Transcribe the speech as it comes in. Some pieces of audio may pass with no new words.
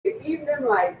Evening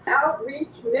Light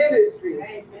Outreach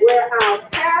Ministry, where our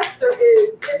pastor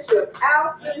is Bishop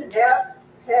Alton F.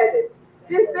 Pettis.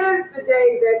 This is the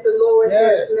day that the Lord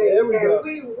has made, and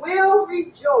we will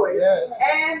rejoice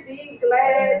and be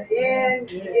glad in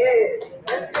it.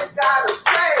 Let's give God a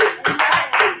praise.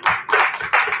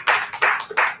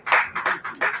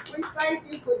 We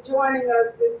thank you for joining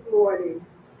us this morning,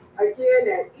 again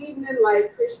at Evening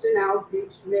Light Christian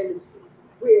Outreach Ministry.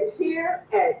 We're here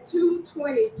at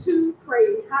 222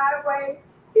 Creighton Highway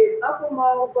in Upper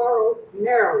Marlboro,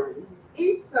 Maryland,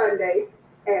 each Sunday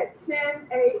at 10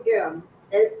 a.m.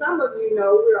 As some of you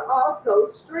know, we're also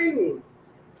streaming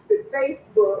to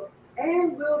Facebook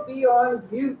and we'll be on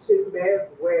YouTube as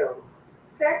well.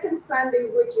 Second Sunday,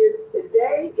 which is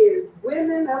today, is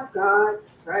Women of God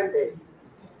Sunday.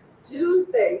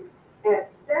 Tuesday at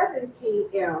 7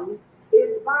 p.m.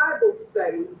 is Bible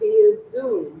study via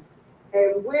Zoom.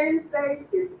 And Wednesday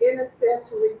is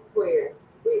intercessory prayer.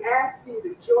 We ask you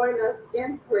to join us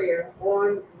in prayer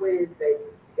on Wednesday.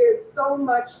 There's so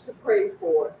much to pray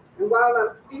for. And while I'm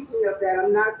speaking of that,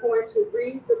 I'm not going to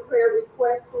read the prayer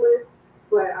request list,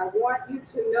 but I want you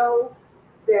to know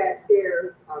that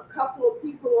there are a couple of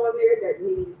people on there that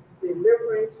need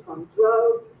deliverance from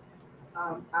drugs.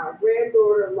 Our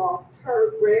granddaughter lost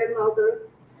her grandmother.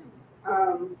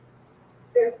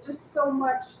 There's just so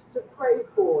much to pray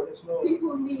for.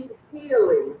 People need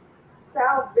healing,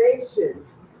 salvation.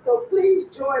 So please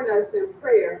join us in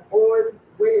prayer on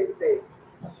Wednesdays.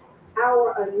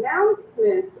 Our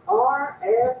announcements are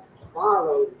as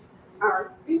follows. Our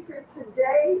speaker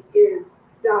today is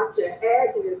Dr.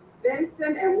 Agnes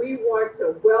Venson, and we want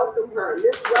to welcome her.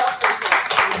 Let's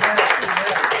welcome her.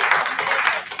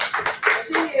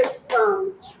 She is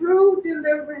from True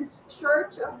Deliverance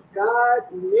Church of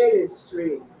God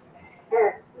Ministries.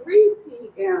 At 3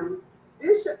 p.m.,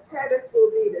 Bishop Pettis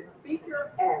will be the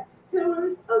speaker at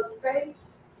Pillars of Faith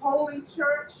Holy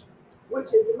Church,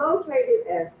 which is located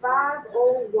at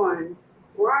 501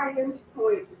 Bryan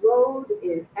Point Road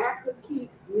in Accokeek,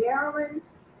 Maryland.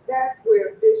 That's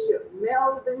where Bishop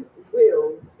Melvin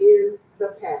Wills is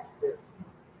the pastor.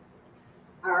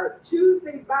 Our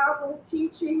Tuesday Bible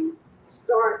teaching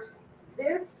starts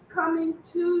this coming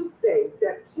Tuesday,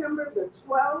 September the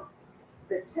 12th.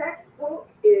 The textbook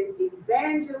is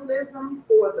Evangelism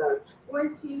for the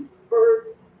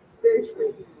 21st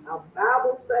Century. Our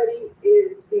Bible study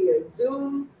is via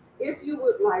Zoom. If you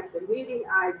would like the meeting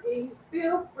ID,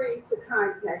 feel free to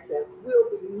contact us. We'll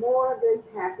be more than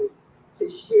happy to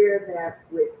share that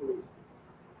with you.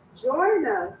 Join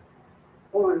us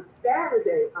on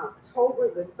Saturday, October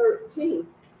the 13th,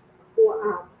 for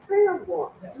our prayer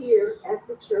walk here at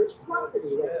the church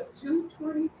property. That's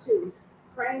 222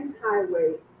 Crane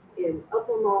Highway in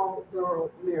Upper Marlboro,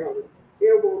 Maryland.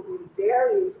 There will be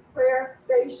various prayer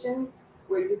stations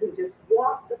where you can just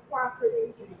walk the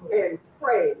property and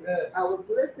pray. I was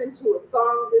listening to a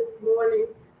song this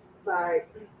morning by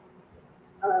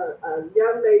a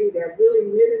young lady that really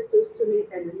ministers to me,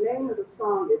 and the name of the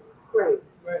song is Pray.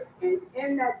 Right. And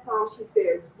in that song, she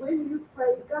says, when you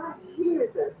pray, God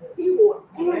hears us. He will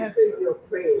answer your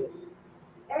prayers.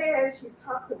 And she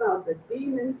talks about the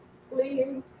demons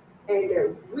fleeing and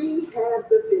that we have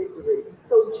the victory.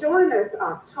 So join us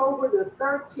October the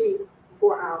 13th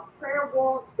for our prayer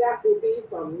walk. That will be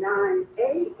from 9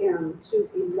 a.m. to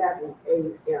 11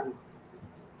 a.m.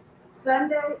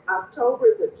 Sunday,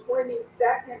 October the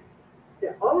 22nd,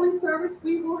 the only service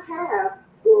we will have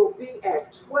will be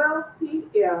at 12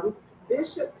 p.m.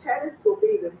 Bishop Pettis will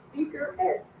be the speaker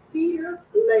at Cedar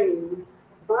Lane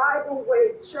Bible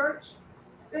Way Church,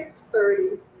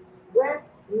 630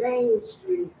 West Main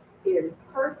Street in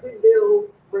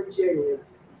Percyville, Virginia.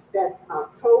 That's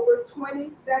October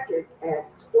 22nd at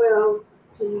 12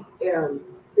 p.m.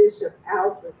 Bishop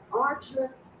Alfred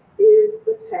Archer is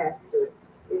the pastor.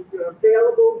 If you're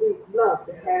available, we'd love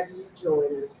to have you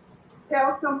join us.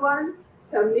 Tell someone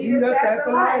to meet us at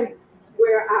the light,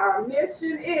 where our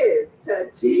mission is to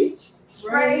teach,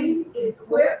 train,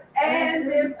 equip, and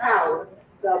empower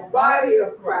the body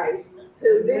of Christ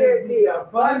to live the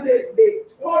abundant,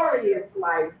 victorious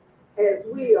life as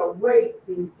we await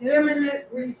the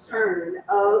imminent return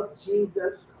of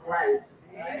Jesus Christ.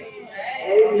 Amen.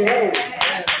 Amen.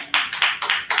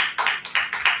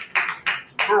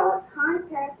 Our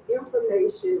contact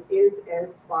information is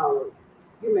as follows.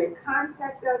 You may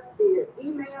contact us via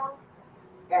email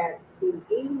at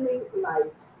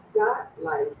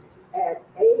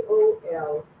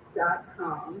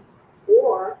theeveninglight.light@aol.com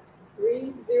or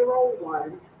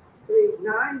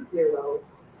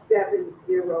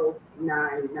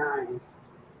 301-390-7099.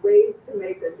 Ways to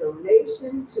make a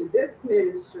donation to this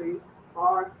ministry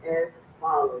are as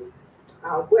follows.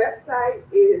 Our website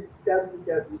is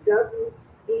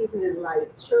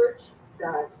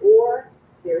www.eveninglightchurch.org.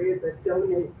 There is a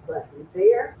donate button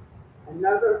there.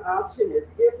 Another option is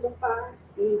Givelify,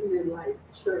 Evening Light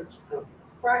Church of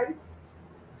Christ,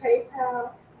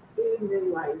 PayPal,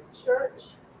 Evening Light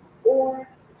Church, or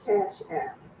Cash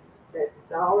App. That's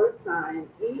 $ELCOM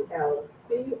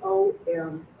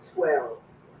 12.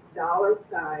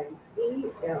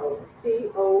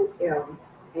 $ELCOM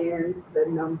and the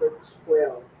number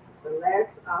 12. The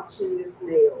last option is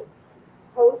mail.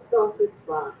 Post Office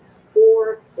Box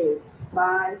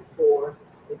 4854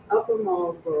 in Upper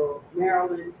Marlboro,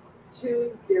 Maryland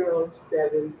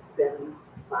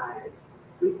 20775.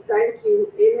 We thank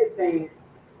you in advance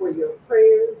for your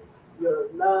prayers, your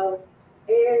love,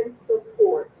 and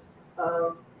support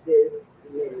of this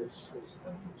ministry.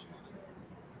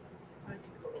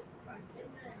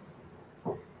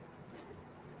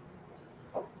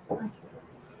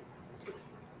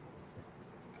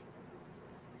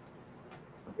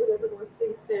 Would everyone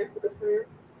please stand for the prayer?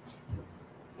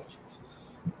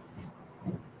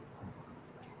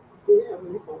 Dear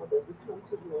Heavenly Father, we come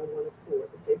to you on one accord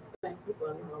to say thank you for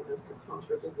allowing us to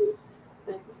conquer the week.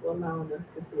 Thank you for allowing us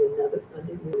to see another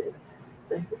Sunday morning.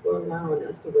 Thank you for allowing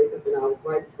us to wake up in our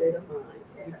right state of mind.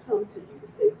 We come to you to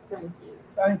say thank you.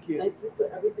 Thank you. Thank you for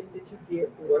everything that you did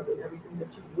for us and everything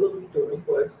that you will be doing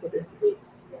for us for this week.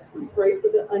 We pray for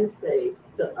the unsaved,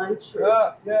 the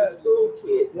unchurched, the school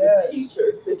kids, the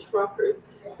teachers, the truckers,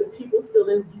 the people still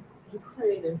in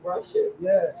Ukraine and Russia,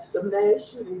 the mass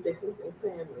shooting victims and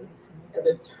families, and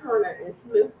the Turner and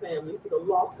Smith family for the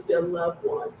loss of their loved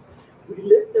ones. We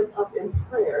lift them up in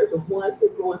prayer, the ones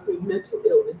that are going through mental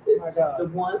illnesses, the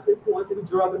ones that's going through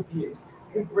drug abuse.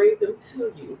 We bring them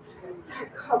to you.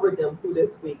 Cover them through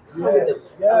this week. Cover them.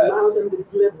 Allow them the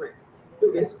deliverance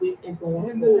through this week and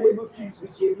going forward. We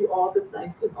give you all the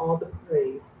thanks and all the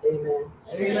praise. Amen.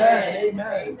 Amen.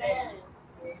 Amen. Amen.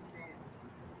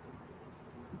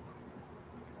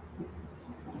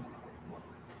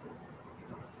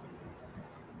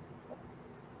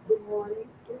 Good morning.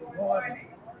 Good morning.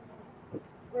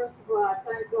 First of all, I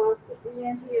thank God for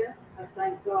being here. I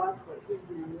thank God for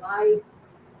Evening Light.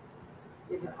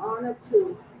 Give honor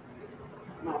to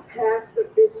my pastor,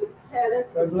 Bishop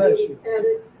Pettis, God bless you.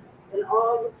 Pettis, and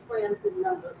all the friends and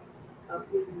members of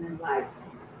Evening Light.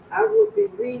 I will be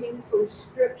reading from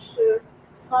Scripture,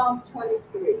 Psalm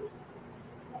 23.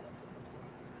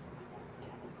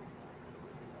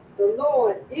 The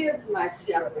Lord is my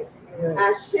shepherd.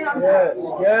 I shall not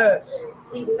want.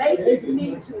 He maketh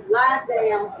me to lie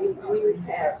down in green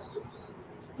pastures.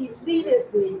 He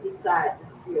leadeth me beside the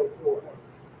still waters.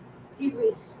 He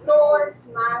restores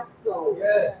my soul.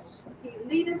 He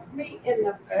leadeth me in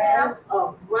the path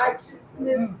of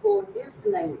righteousness for his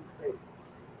name's sake.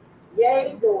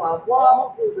 Yea, though I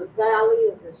walk through the valley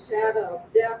of the shadow of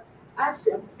death, I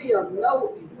shall fear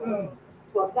no evil.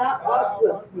 For thou art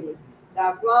with me.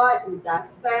 Thy rod and thy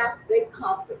staff, they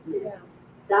comfort me.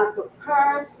 Thou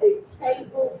preparest a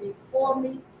table before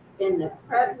me in the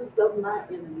presence of my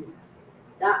enemies.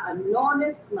 Thou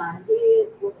anointest my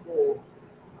head with oil.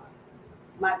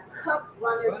 My cup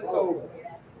runneth over.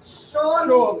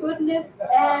 Surely goodness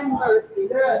and mercy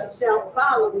shall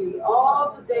follow me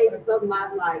all the days of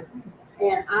my life,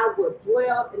 and I will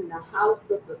dwell in the house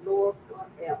of the Lord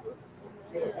forever.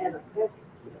 And a blessing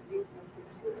to the reading of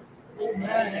his word.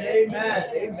 Amen. Amen.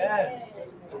 Amen.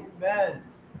 Amen.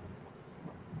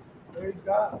 Praise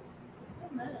God.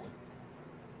 Amen.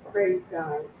 Praise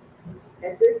God.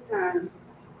 At this time,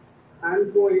 I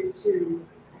want to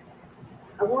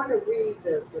read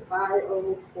the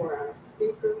bio for our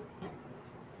speaker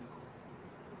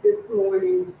this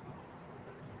morning.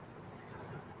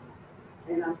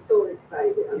 And I'm so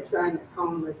excited. I'm trying to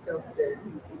calm myself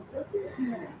down.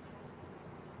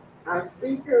 Our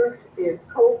speaker is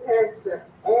co-pastor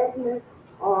Agnes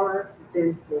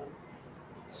Venson.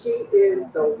 She is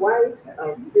the wife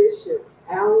of Bishop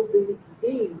Alvin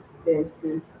D.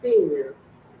 Venson Sr.,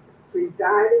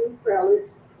 presiding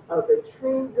prelate of the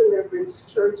True Deliverance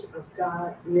Church of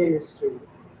God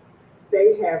Ministries.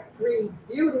 They have 3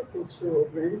 beautiful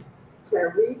children,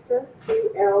 Clarissa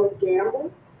C.L.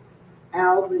 Gamble,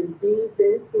 Alvin D.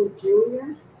 Venson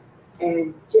Jr.,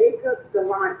 and Jacob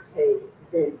Delante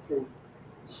Venson.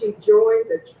 She joined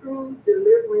the True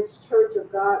Deliverance Church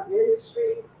of God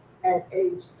Ministries at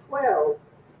age 12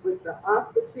 with the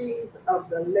auspices of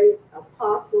the late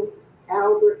Apostle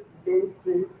Albert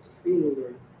Venson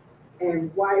Sr.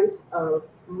 and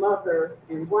Mother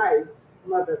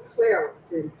Clara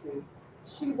Venson.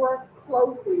 She worked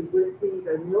closely with these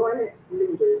anointed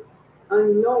leaders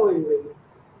unknowingly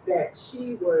that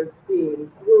she was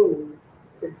being groomed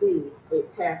to be a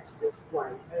pastor's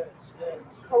wife. Yes, yes.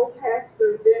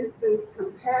 Co-pastor Vinson's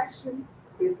compassion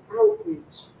is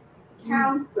outreach,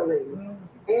 counseling,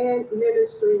 and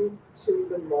ministering to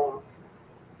the lost.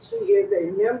 She is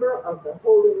a member of the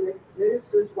Holiness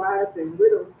Ministers' Wives and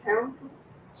Widows Council.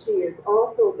 She is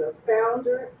also the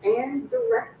founder and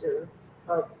director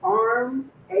of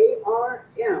ARM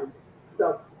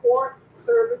Support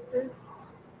Services,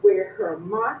 where her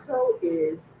motto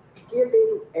is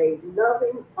giving a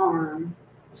loving arm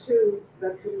to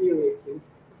the community.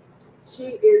 She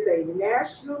is a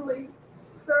nationally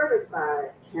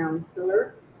certified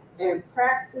counselor and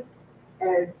practices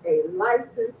as a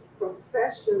licensed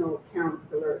professional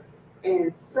counselor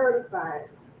and certified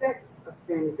sex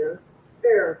offender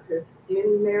therapist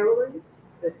in Maryland,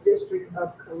 the District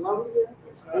of Columbia,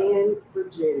 and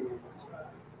Virginia.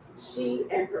 She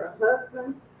and her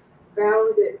husband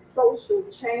founded Social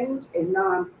Change, a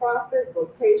nonprofit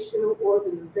vocational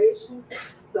organization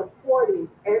supporting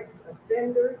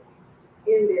ex-offenders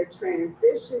in their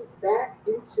transition back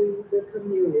into the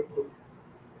community.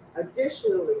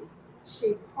 Additionally,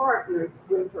 she partners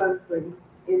with her husband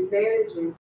in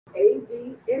managing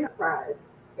AV Enterprise,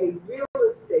 a real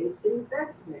estate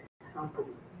investment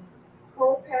company.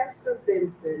 Co-pastor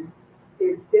Venson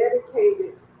is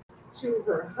dedicated to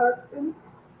her husband,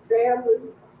 family,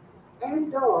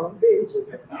 and dog, Benji.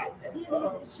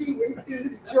 She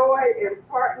receives joy in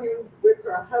partnering with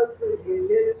her husband in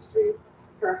ministry.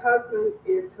 Her husband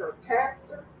is her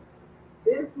pastor,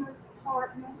 business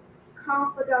partner,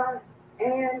 confidant,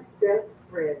 and best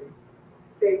friend.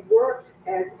 They work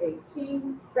as a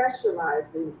team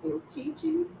specializing in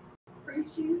teaching,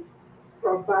 preaching,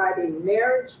 providing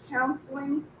marriage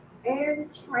counseling,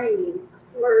 and training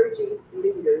clergy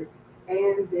leaders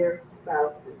and their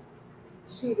spouses.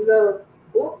 She loves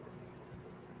books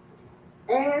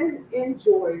and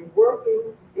enjoys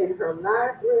working in her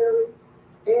library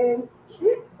and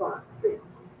kickboxing.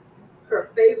 Her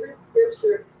favorite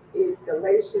scripture is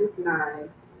Galatians 9,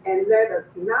 and let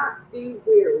us not be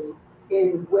weary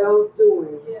in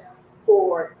well-doing,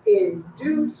 for in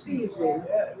due season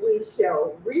we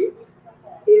shall reap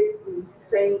if we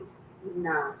faint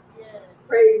not.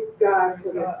 Praise God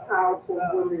for this powerful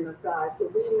woman of God. So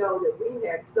we know that we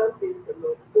have something to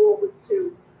look forward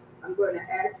to. I'm going to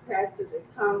ask Pastor to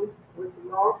come with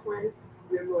the offering.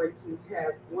 We're going to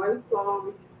have one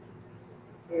song,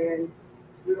 and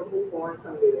we'll move on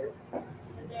from there.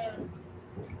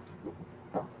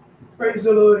 Praise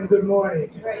the Lord and good morning.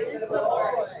 Praise the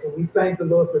Lord. And we thank the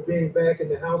Lord for being back in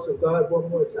the house of God one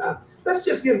more time. Let's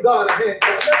just give God a hand.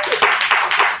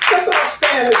 Let's all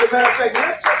stand, as a matter of fact.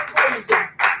 Let's just praise Him.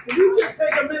 Can you just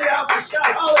take a minute out to shout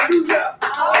hallelujah?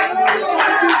 Hallelujah.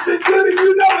 It's been good and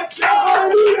you know it. Shout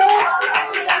hallelujah.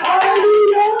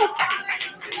 Hallelujah.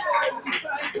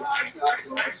 Thank God. God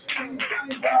bless you.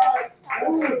 Thank God.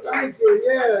 Oh, thank you.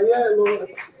 Yeah, Lord.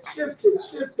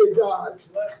 Shifted, God.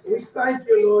 We thank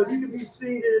you, Lord. You can be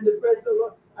seated in the presence of the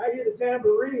Lord. I hear the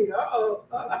tambourine. Uh-oh.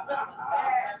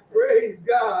 Praise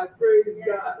God. Praise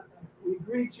God. We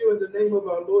greet you in the name of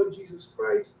our Lord Jesus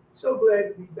Christ. So glad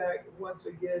to be back once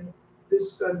again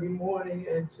this Sunday morning,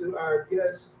 and to our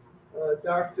guest,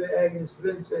 Dr. Agnes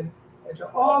Venson, and to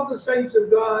all the saints of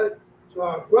God, to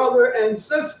our brother and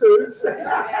sisters.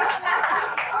 Hallelujah.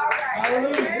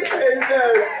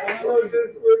 Amen. With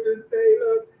this day,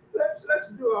 look,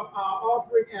 let's do our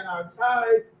offering and our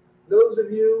tithe. Those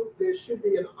of you, there should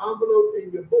be an envelope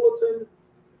in your bulletin,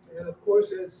 and of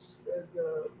course, as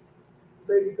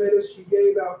Lady Pettis, she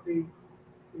gave out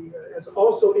as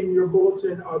also in your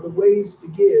bulletin are the ways to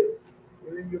give.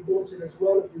 They're in your bulletin as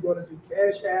well. If you're going to do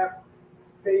Cash App,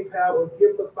 PayPal, or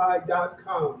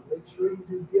Givelify.com. Make sure you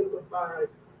do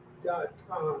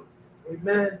Givelify.com.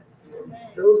 Amen.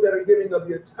 Those that are giving of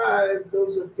your tithe,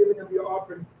 those that are giving of your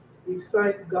offering, we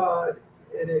thank God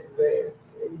in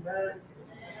advance. Amen.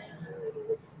 And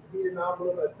if you need an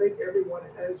envelope, I think everyone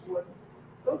has one.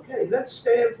 Okay, let's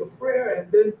stand for prayer,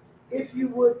 and then if you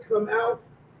would come out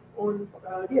on,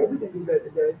 we can do that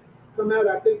today. Come out,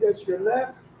 I think that's your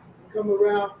left. Come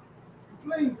around,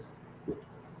 please.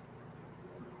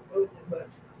 But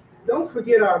don't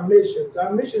forget our missions.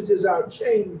 Our missions is our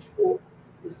change.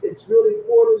 It's really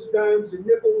quarters, dimes, and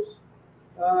nickels.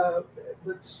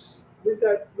 But we've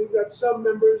got some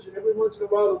members, and every once in a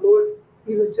while the Lord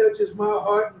even touches my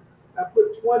heart. I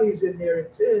put 20s in there and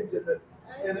 10s in the.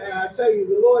 And I tell you,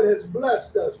 the Lord has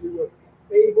blessed us. We were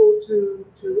able to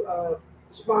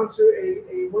sponsor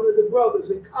one of the brothers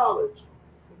in college,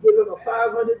 and give him a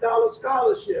 $500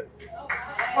 scholarship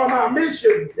from our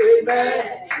missions.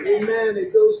 Amen. Amen.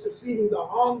 It goes to feeding the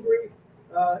hungry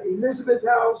Elizabeth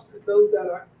House, those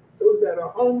that are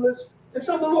homeless. And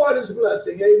so the Lord is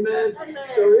blessing. Amen. Amen.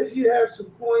 So if you have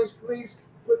some coins, please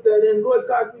put that in. Lord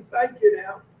God, we thank you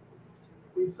now.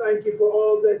 We thank you for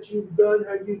all that you've done,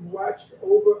 how you've watched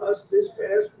over us this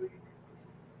past week.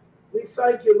 We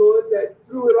thank you, Lord, that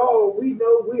through it all, we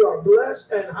know we are blessed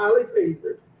and highly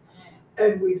favored.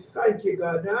 And we thank you,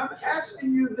 God. Now, I'm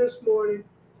asking you this morning,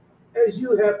 as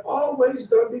you have always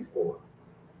done before,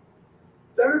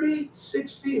 30,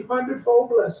 60, 100-fold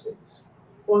blessings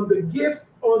on the gift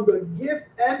and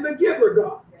the giver,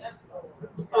 God.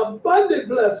 Abundant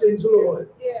blessings, Lord.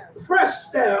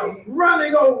 Pressed down,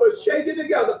 running over, shaking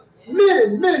together.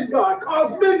 Men, God,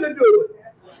 cause men to do it.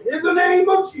 In the name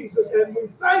of Jesus. And we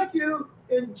thank you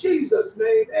in Jesus'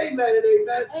 name. Amen and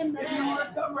amen. Amen. If you want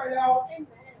to come right out. Amen.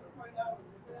 Come right out.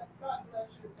 God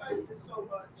bless you. Thank you so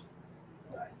much.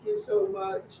 Thank you so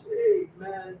much.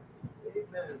 Amen.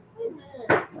 Amen.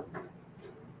 Amen.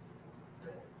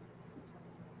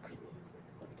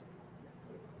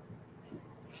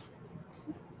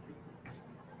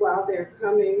 While they're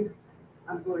coming,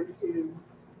 I'm going to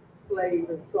play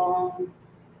the song.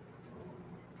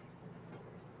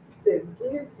 It says,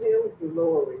 give him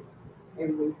glory.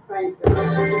 And we thank God. Come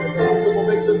on,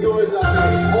 make some noise out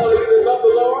there. All of you that love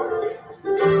the Lord,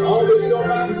 all of you don't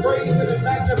mind praising and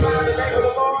magnifying the name of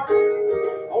the Lord.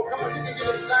 Oh, come on, you can get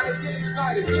excited, get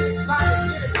excited, get excited,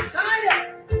 get excited.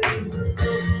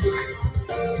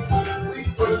 We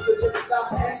come to lift our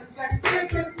hands and give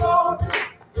him glory.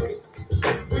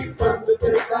 We come to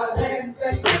lift our hands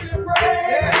and give him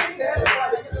praise.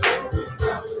 Everybody get the glory. We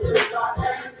come to lift our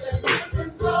hands and give him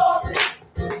glory.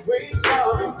 We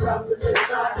come to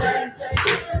lift our hands and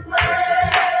give him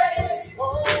praise.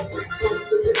 Oh, we come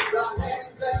to lift our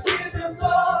hands and give him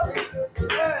glory.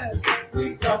 Yes. We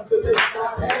come to lift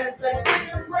our hands and give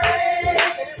him praise.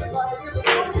 Everybody give the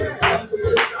glory. We come to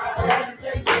lift our hands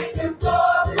and give him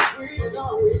glory. We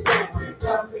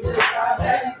come to lift our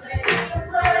hands and give him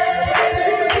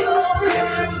praise. Glory,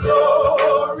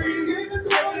 give him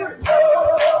glory,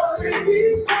 glory. We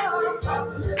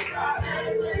come to lift our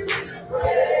hands and give him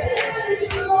praise.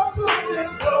 Glory,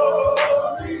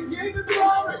 give him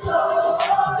glory,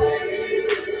 glory.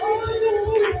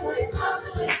 We come to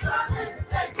lift our hands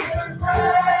and give him praise.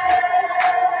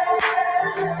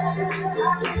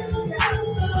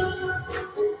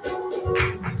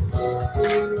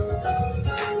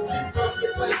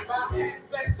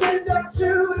 Send up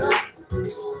Judah.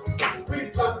 We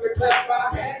come to clap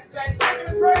our hands and give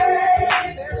him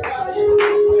praise. Everybody, we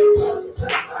come to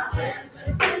clap our hands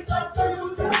and send up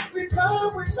Judah. We come to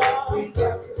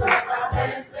clap our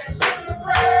hands and give him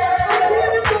praise.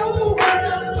 Give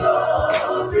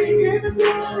him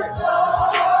glory,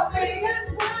 glory. That's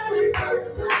why we come to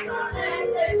clap our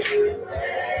hands and give him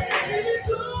praise. Give him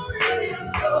glory,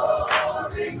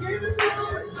 glory. Give him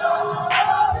glory, glory.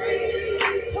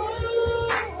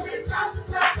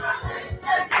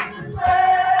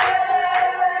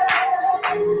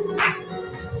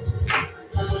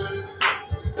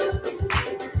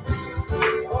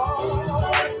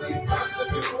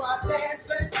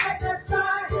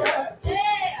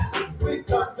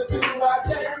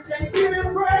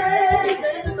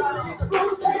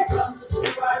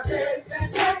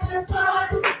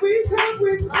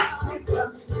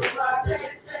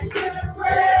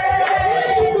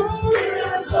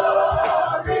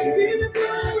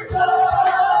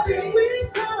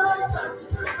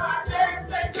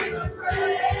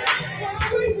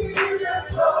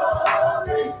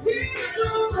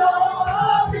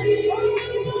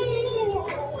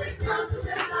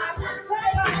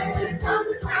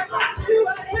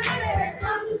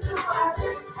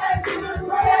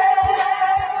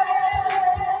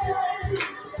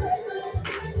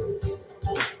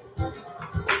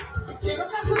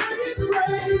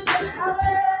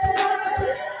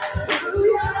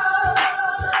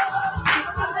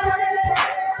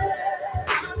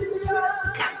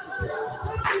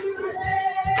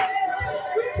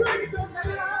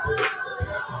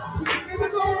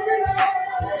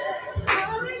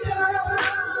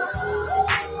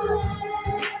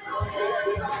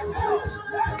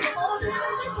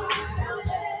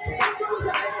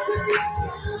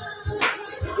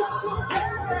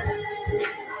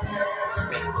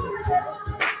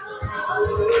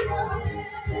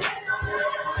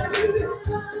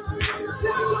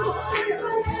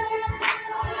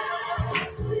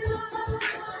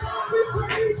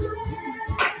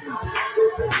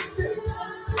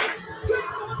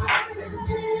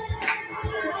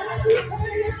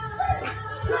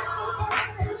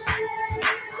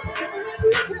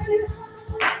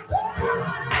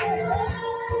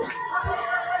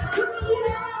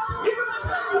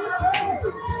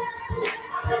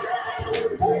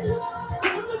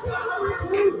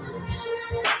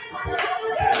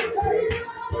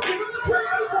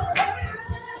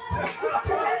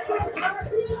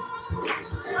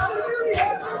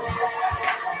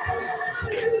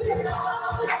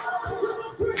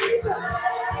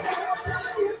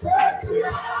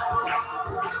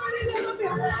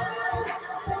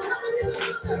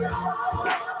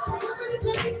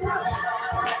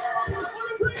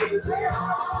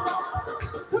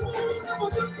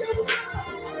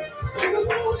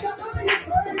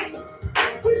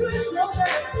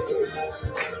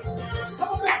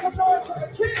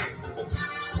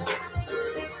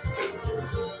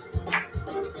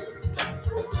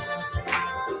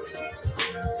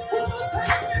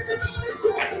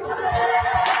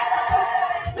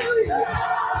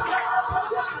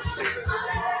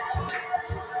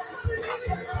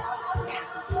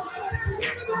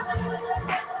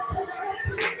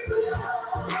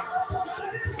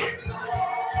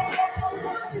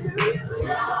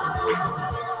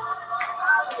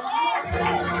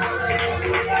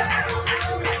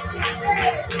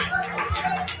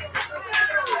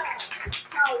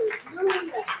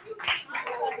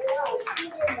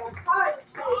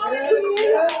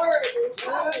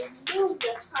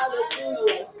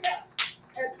 Hallelujah.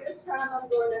 At this time, I'm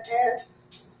going to ask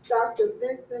Dr.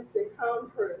 Vincent to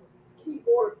come. Her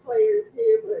keyboard players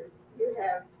here, but you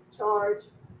have charge.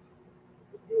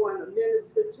 If you want to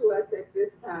minister to us at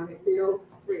this time, feel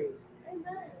free.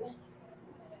 Amen.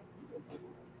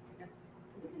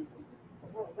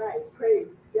 All right, praise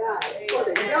God for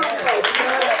the young folks.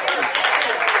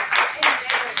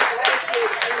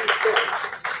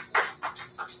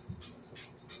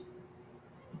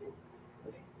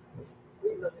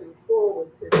 We're looking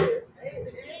forward to this.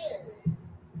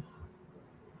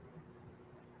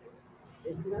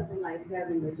 It's nothing like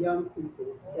having the young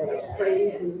people that are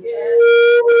praising. Yes,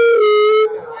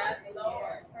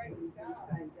 Lord.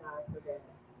 Thank God for that.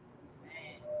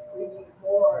 We need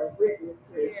more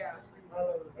witnesses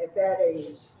at that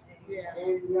age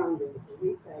and younger. So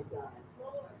we thank God.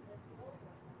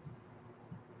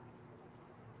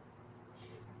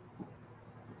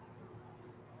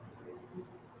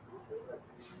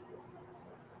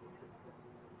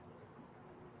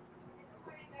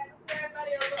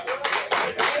 Everybody on the floor.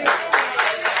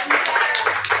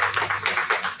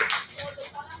 So the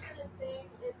song I'm going to sing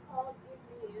is called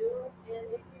Give Me You, and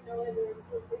if you know it, then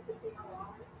feel free to sing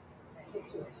along.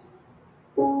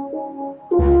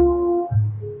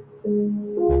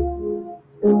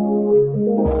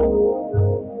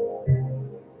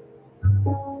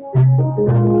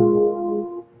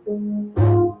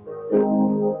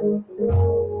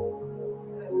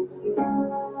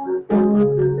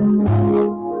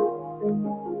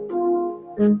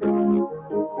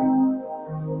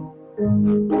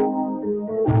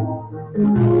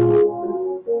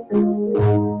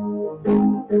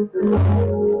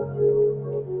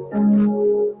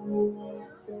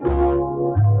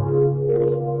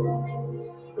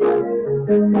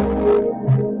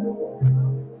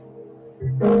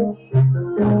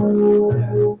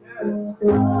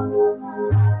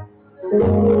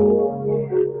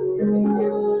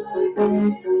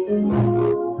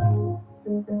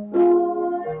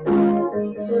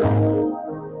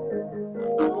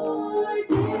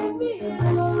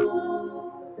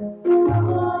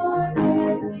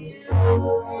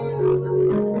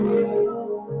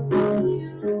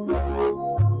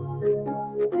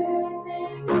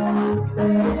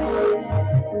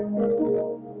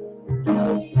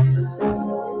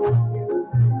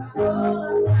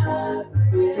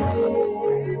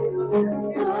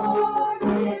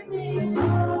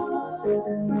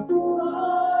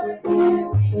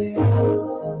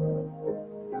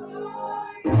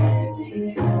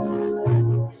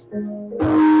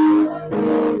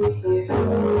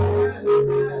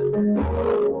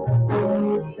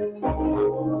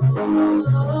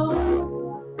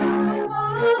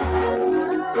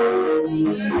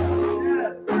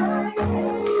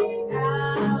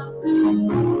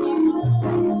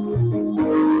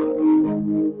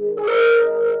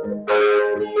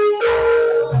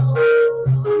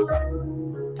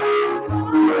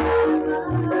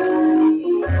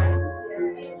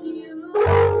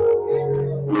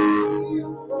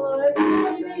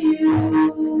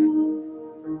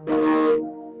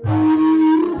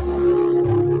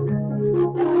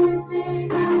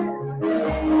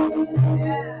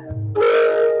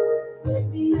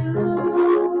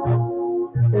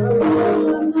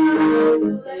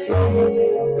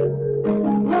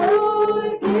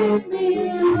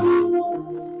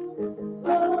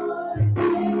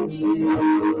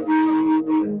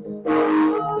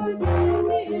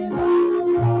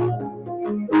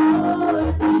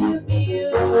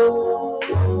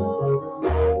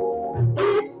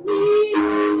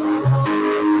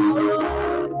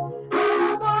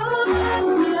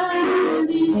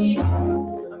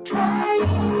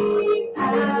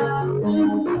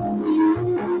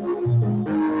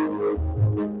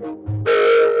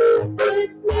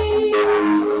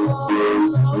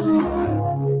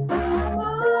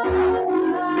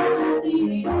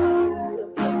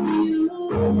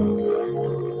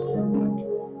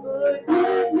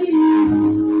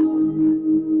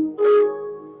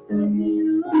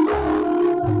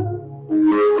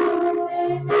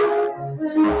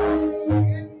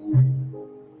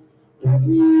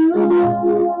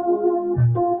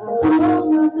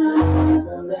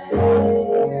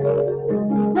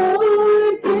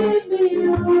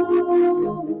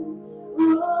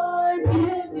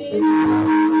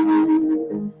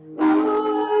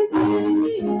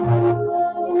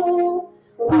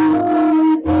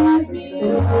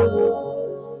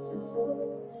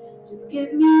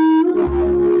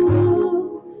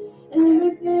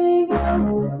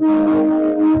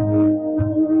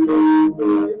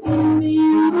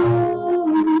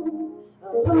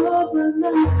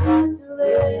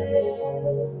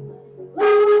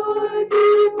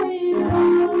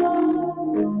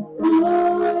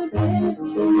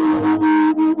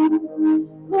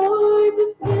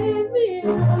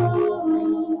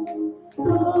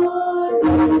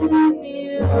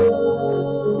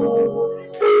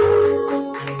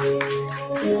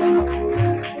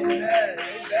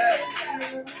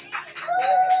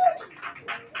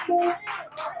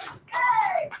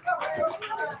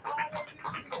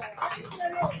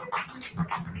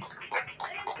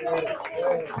 Let's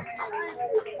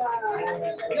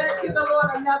give the Lord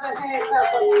another hand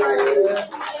clap of praise.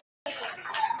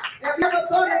 Have you ever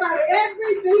thought about it?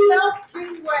 Everything else can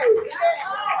wait.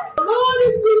 Lord,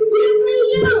 if you give me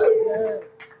you,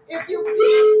 if you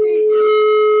give me you,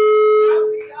 I'll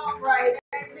be all right.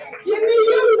 Amen. Give me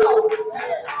you, Lord.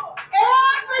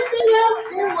 Everything else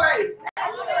can wait.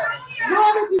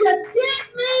 Lord, if you just give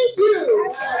me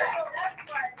you,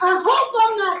 I hope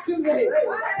I'm not too late.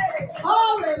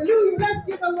 Hallelujah. Let's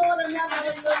give the Lord another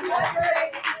hand.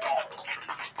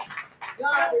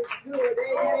 God is good.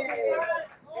 Amen.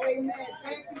 Amen.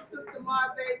 Thank you, Sister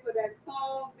Marve, for that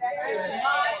song. That is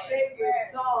my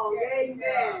favorite song.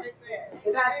 Amen.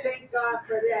 And I thank God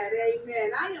for that.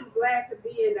 Amen. I am glad to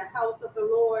be in the house of the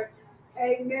Lord.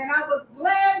 Amen. I was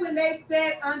glad when they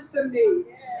said unto me,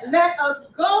 let us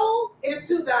go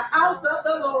into the house of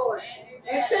the Lord.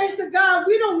 And thanks to God,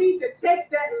 we don't need to take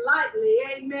that lightly.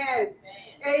 Amen.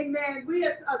 Amen. We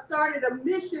have started a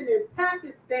mission in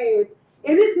Pakistan.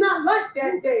 And it's not like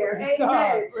that there.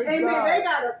 Amen. Amen. They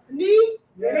got to sneak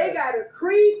and they got to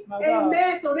creep.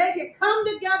 Amen. So they can come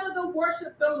together to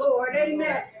worship the Lord.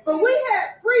 Amen. But we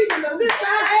have freedom to lift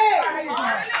our hands.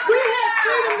 We have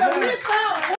freedom to lift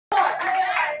our voice.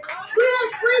 We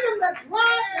have freedom to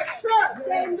drive the church.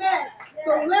 Amen.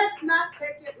 So let's not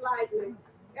take it lightly.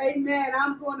 Amen.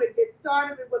 I'm going to get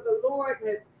started with what the Lord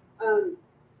has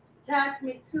tasked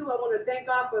me to. I want to thank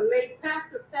God for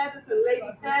Pastor Pattis and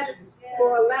Lady Pattis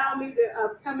for allowing me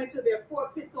to come into their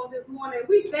pulpits on this morning.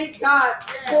 We thank God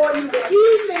for you, the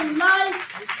Evening Life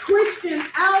Christian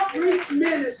Outreach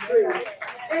Ministry.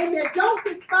 Amen. Don't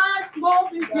despise small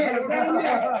beginnings.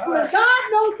 Amen. When God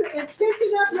knows the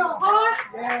intention of your heart,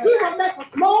 He will make a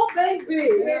small thing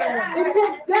big. It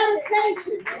takes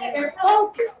dedication and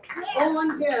focus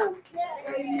on Him.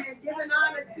 Amen. Giving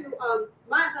honor to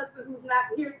my husband who's not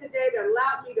here today that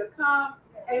allowed me to come.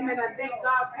 Amen. I thank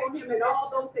God for him and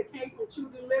all those that came from True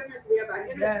Deliverance. We have our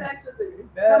intercessors and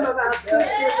some of our sisters.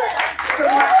 So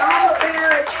my armor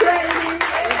bearer training.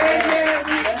 Amen.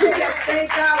 We just thank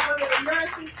God for their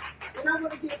mercy. And I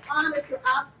want to give honor to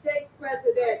our state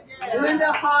president,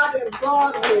 Linda Hart and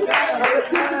Boston, the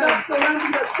District of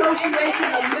Columbia Association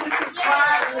of Ministers,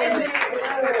 Wives, and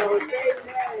Ministers.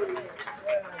 Amen.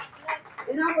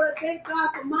 And I want to thank God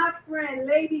for my friend,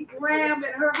 Lady Graham,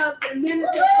 and her husband,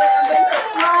 Minister Graham. They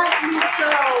surprised me so.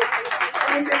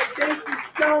 Amen. Thank you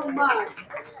so much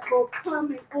for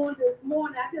coming on this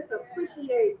morning. I just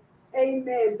appreciate,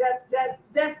 amen, that's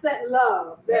that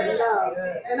love, that love.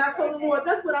 And I told the Lord,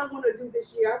 that's what I want to do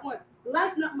this year. I want to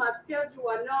lighten up my schedule.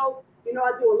 I know,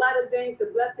 I do a lot of things to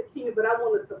bless the kingdom, but I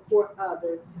want to support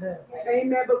others.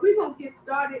 Amen. But we're going to get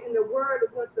started in the word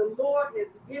of what the Lord has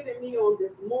given me on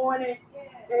this morning.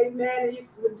 Amen. And you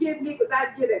forgive me because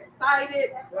I get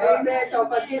excited. Amen. So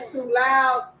if I get too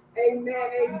loud,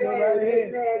 amen,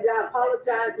 amen. I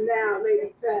apologize now,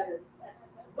 Lady Pattis.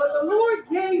 But the Lord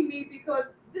gave me because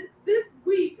this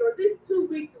week or these 2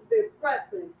 weeks has been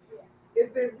pressing. It's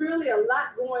been really a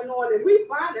lot going on, and we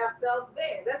find ourselves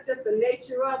there. That's just the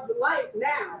nature of life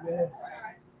now. Yes.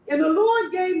 And the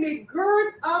Lord gave me,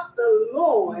 gird up the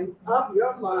loins of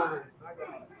your mind.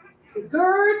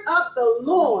 Gird up the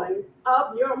loins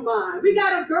of your mind. We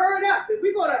got to gird up, and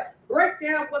we're going to break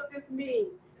down what this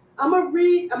means. I'm going to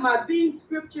read my theme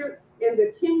scripture in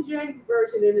the King James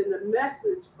Version and in the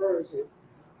Message Version.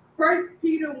 1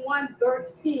 Peter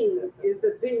 1:13 is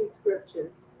the theme scripture.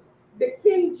 The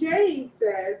King James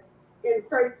says in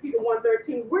 1 Peter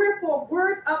 1:13, wherefore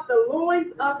gird up the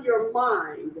loins of your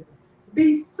mind,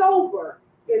 be sober,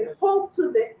 and hope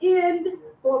to the end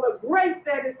for the grace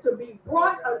that is to be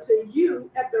brought unto you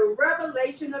at the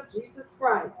revelation of Jesus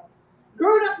Christ.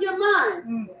 Gird up your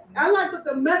mind. I like what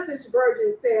the Message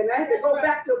Version said. I had to go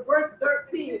back to verse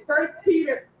 13, 1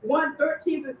 Peter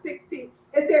 1:13-16.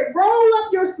 It said, roll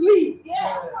up your sleeves.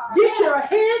 Get your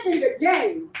head in the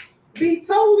game. Be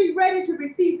totally ready to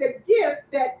receive the gift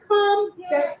that's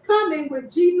coming when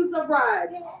Jesus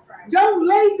arrives. Don't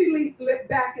lazily slip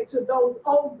back into those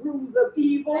old grooves of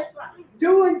evil,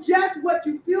 doing just what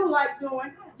you feel like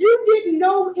doing. You didn't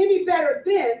know any better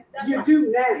then, you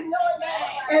do now.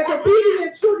 As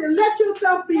obedient children, let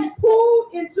yourself be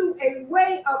pulled into a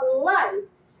way of life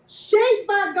shaped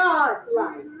by God's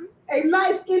life. A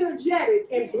life energetic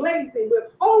and blazing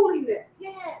with holiness.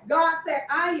 God said,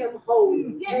 I am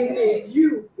holy. Amen.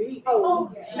 You be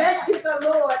holy. Let's give the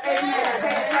Lord, amen.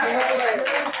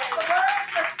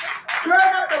 Gird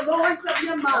up the loins of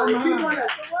your mind. We're going to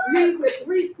lead with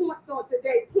 3 points on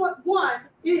today. Point 1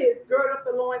 is gird up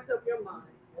the loins of your mind.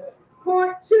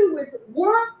 Point 2 is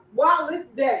work while it's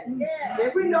day.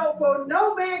 And we know for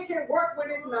no man can work when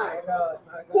it's night.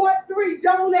 Point 3,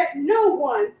 don't let no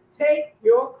one take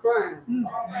your crown.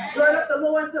 Gird up the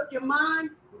loins of your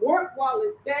mind, work while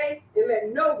it's day, and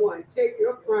let no one take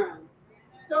your crown.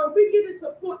 So if we get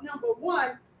into point number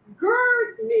 1,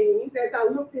 gird means, as I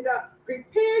looked it up,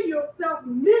 prepare yourself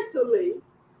mentally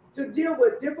to deal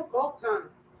with difficult times.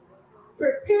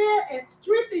 Prepare and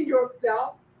strengthen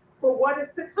yourself for what is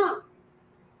to come.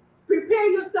 Prepare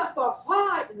yourself for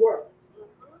hard work.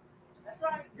 That's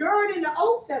right. Gird in the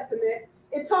Old Testament,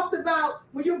 it talks about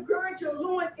when you gird your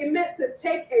loins, it meant to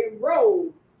take a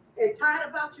robe and tie it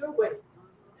about your waist.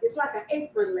 It's like an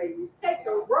apron, ladies. Take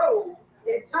a robe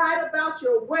and tie it about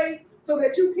your waist so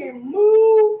that you can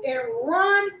move and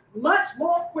run much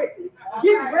more quickly.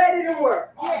 Get ready to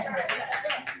work.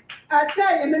 I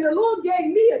tell you, and then the Lord gave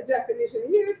me a definition.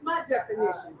 Here's my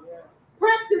definition.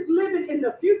 Practice living in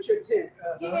the future tense.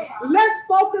 Let's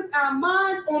focus our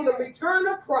minds on the return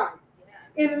of Christ.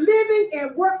 In living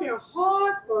and working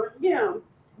hard for Him,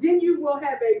 then you will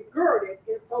have a girded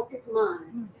and focused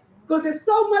mind. Because there's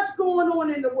so much going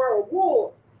on in the world.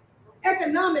 Wars,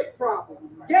 economic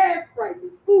problems, gas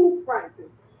prices, food prices.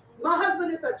 My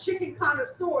husband is a chicken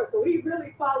connoisseur, so he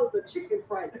really follows the chicken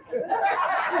prices.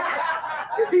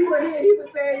 If he were here, he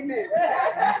would say amen.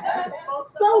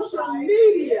 Social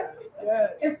media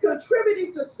is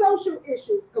contributing to social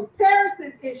issues,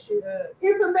 comparison issues,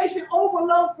 information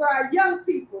overload for our young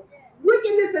people,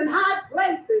 wickedness in high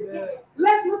places.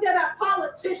 Let's look at our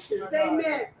politicians,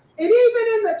 amen. And even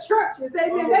in the churches,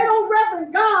 amen, they don't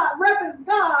reverence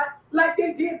God like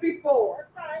they did before.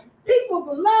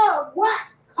 People's love wax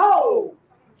cold,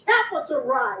 capital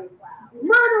riots,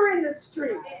 murder in the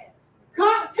street,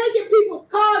 taking people's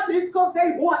cars just because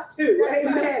they want to,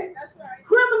 amen.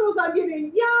 Criminals are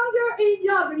getting younger and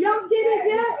younger. Y'all get it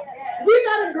yet? We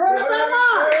got to gird up our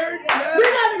minds. We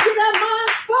got to get our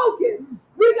minds focused.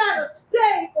 We got to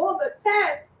stay on the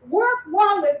task. Work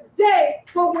while it's day,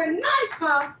 for when night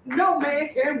comes, no man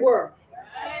can work.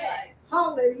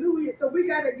 Hallelujah. So we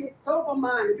got to get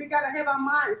sober-minded. We got to have our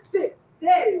minds fixed,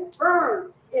 steady,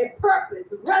 firm, in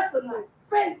purpose, resolute,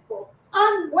 faithful,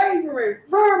 unwavering,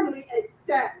 firmly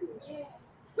established,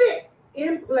 fixed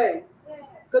in place.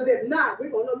 Because if not, we're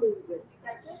going to lose it.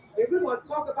 And we're going to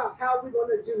talk about how we're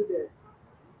going to do this.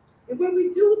 And when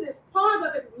we do this, part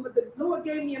of it, what the Lord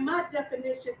gave me in my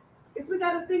definition, is we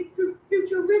got to think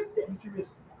futuristic.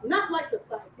 Not like the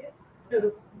psychics,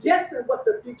 guessing what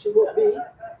the future will be.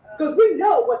 Because we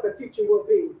know what the future will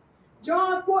be.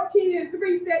 John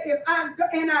 14:3 said, if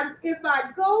I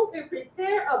go and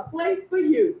prepare a place for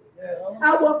you,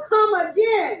 I will come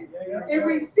again and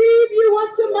receive you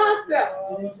unto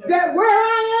myself, that where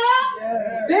I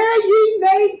am, there ye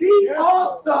may be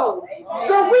also.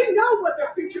 So we know what the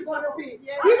future going to be.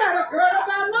 We got to gird up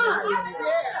our minds.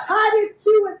 Titus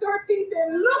 2:13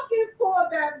 said, looking for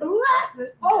that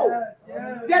blessed hope,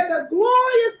 that the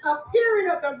glorious appearing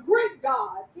of the great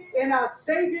God and our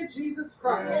Savior Jesus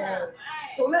Christ.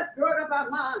 So let's gird up our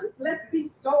minds. Let's be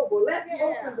sober. Let's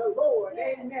hope in the Lord.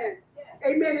 Amen.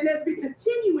 Amen. And as we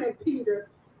continue in Peter,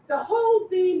 the whole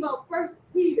theme of 1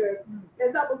 Peter,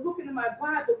 as I was looking in my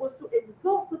Bible, was to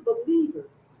exhort the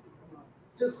believers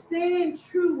to stand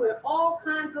true in all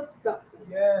kinds of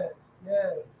suffering.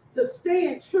 To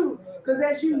stand true. Because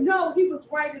as you know, he was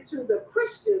writing to the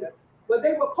Christians, but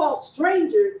they were called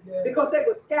strangers because they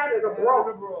were scattered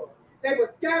abroad. They were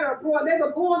scattered abroad. They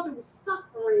were going through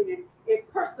suffering and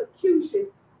persecution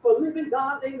for living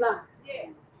godly lives.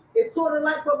 It's sort of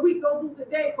like what we go through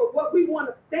today for what we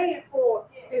want to stand for.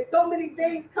 And so many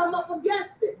things come up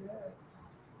against it.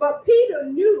 But Peter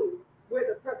knew where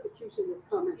the persecution was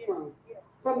coming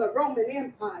from the Roman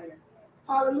Empire.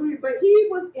 Hallelujah. But he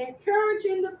was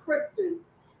encouraging the Christians,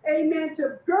 amen,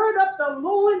 to gird up the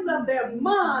loins of their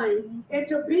mind and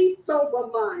to be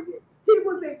sober-minded. He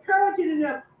was encouraging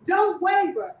them, don't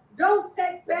waver, don't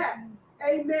take back.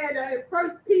 Amen. In 1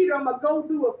 Peter, I'm going to go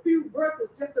through a few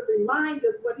verses just to remind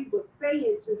us what he was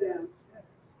saying to them.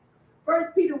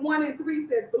 1 Peter 1:3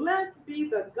 said, blessed be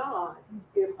the God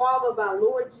and Father of our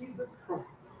Lord Jesus Christ.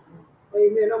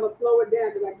 Amen. I'm going to slow it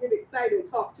down because I get excited and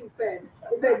talk too fast.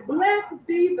 It said, blessed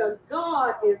be the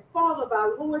God and Father of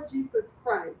our Lord Jesus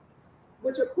Christ,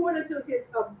 which according to his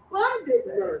abundant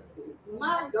mercy,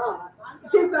 my God,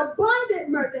 his abundant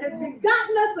mercy has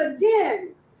begotten us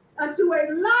again unto a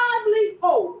lively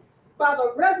hope by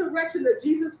the resurrection of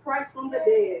Jesus Christ from the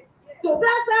dead. So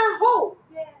that's our hope.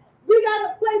 We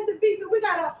got a place to be, so we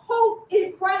got a hope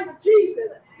in Christ Jesus.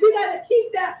 We got to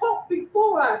keep that hope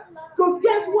before us. Because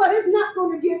guess what? It's not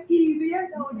going to get easier.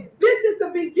 This is the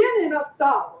beginning of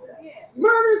sorrows.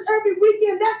 Murders every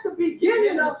weekend, that's the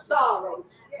beginning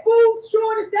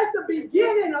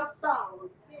of sorrows.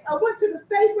 I went to the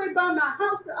Safeway by my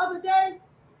house the other day,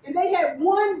 and they had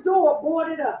one door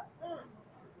boarded up.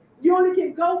 You only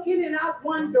can go in and out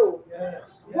one door. Yes.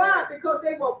 Why? Because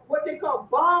they were what they call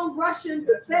bomb rushing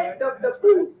the Right.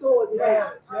 food stores now.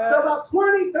 Yes. Yes. So about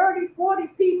 20, 30, 40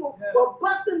 people Yes. will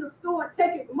bust in the store and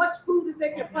take as much food as they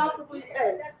can possibly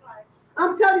take. That's right.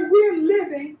 I'm telling you, we're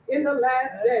living in the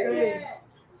last days. Yeah.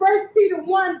 1 Peter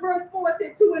 1 verse 4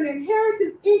 said, to an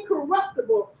inheritance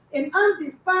incorruptible and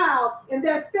undefiled, and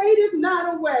that fadeth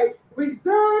not away,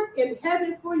 reserved in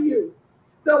heaven for you.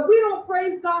 So we don't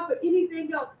praise God for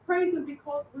anything else. Praise Him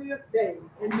because we are saved.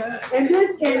 Amen. And this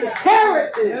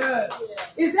inheritance Yes.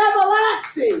 is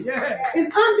everlasting. Yes.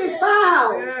 It's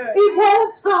undefiled. Yes. It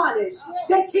won't tarnish.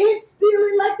 They can't steal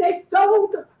it like they stole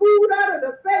the food out of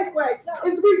the Safeway.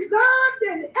 It's reserved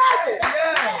in heaven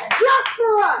Yes. just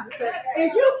for us.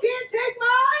 And you can't take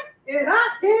mine, and I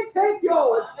can't take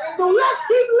yours. So let's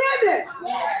keep living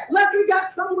like we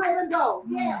got somewhere to go.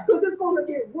 Because it's going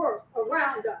to get worse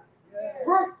around us.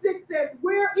 Verse 6 says,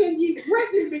 wherein ye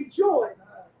greatly rejoice,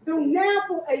 though now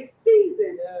for a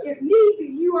season, if need be,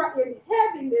 you are in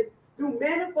heaviness through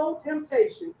manifold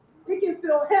temptation. It can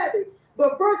feel heavy.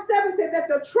 But verse 7 said that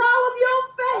the trial of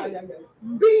your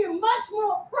faith, being much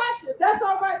more precious, that's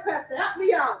all right, Pastor, help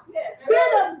me out,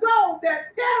 than of gold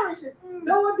that perishes,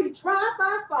 though it be tried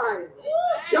by fire.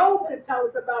 Job can tell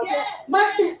us about that.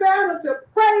 Might be found unto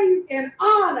praise and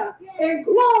honor and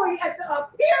glory at the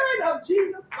appearing of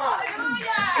Jesus Christ.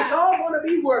 It's all going to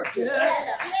be worth it.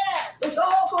 It's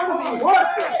all going to be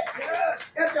worth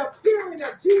it at the appearing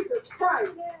of Jesus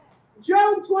Christ.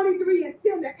 Job 23 and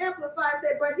 10, the Amplified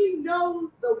said, but he knows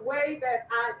the way that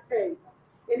I take,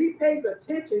 and he pays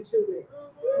attention to it.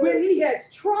 When he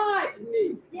has tried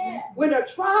me, when the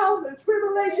trials and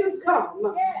tribulations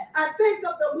come, I think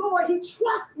of the Lord. He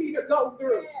trusts me to go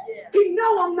through. He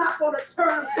knows I'm not going to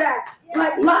turn back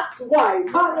like Lot's wife.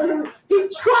 Hallelujah. He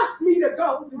trusts me to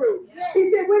go through.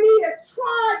 He said, when he has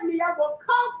tried me, I will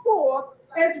come forth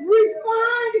as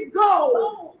refined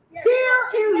gold, pure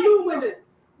and luminous.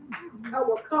 I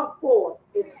will come forth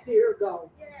as pure gold.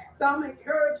 So I'm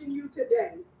encouraging you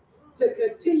today to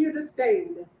continue to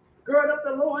stand. Gird up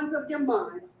the loins of your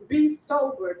mind. Be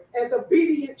sober as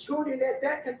obedient children as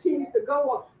that continues to go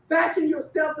on. Fashion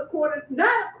yourselves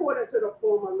not according to the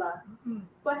former lust.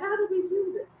 But how do we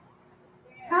do this?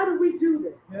 How do we do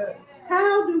this?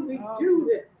 How do we do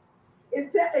this?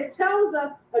 It tells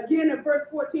us again in verse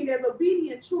 14, as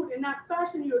obedient children, not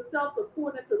fashion yourselves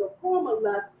according to the former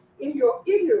lust in your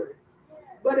ignorance.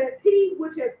 But as he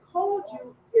which has called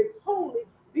you is holy,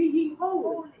 be ye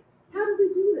holy. How do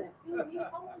we do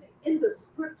that? In the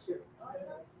scripture.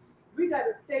 We got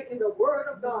to stay in the word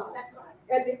of God.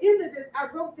 At the end of this, I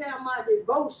wrote down my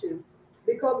devotion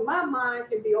because my mind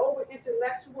can be over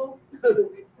intellectual.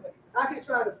 I can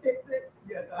try to fix it.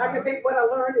 I can think what I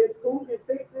learned in school can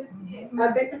fix it.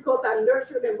 I think because I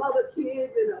nurtured them other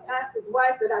kids and a pastor's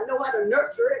wife that I know how to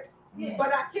nurture it.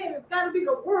 But I can't. It's got to be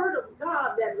the word of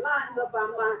God that lines up our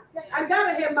mind. I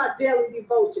got to have my daily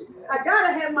devotion. I got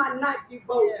to have my night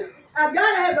devotion. I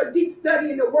got to have a deep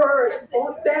study in the word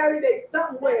on Saturday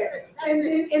somewhere. And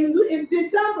then in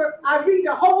December, I read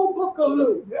the whole book of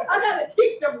Luke. I got to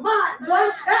keep the mind one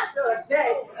chapter a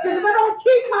day. Because if I don't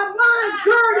keep my mind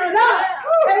girded up,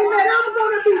 amen, I'm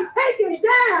going to be taken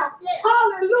down.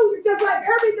 Hallelujah. Just like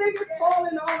everything is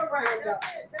falling all around us.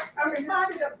 I'm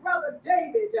reminded of Brother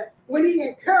David when he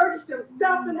encouraged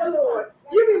himself in the Lord.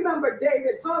 You remember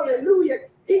David, hallelujah.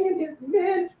 He and his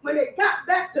men, when they got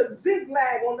back to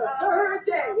Ziklag on the third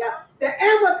day, the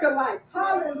Amalekites,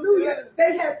 hallelujah,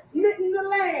 they had smitten the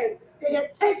land. They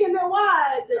had taken their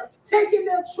wives and taken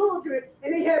their children,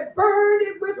 and they had burned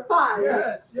it with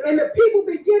fire. And the people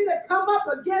began to come up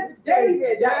against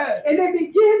David, and they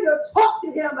began to talk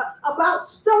to him about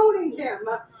stoning him.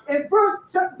 In verse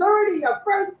 30 of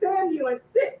 1 Samuel and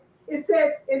 6, it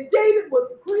says, and David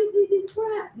was greatly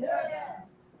depressed.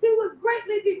 He was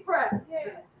greatly depressed.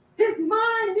 His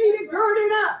mind needed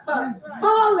girding up.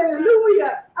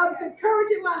 Hallelujah. I was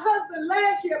encouraging my husband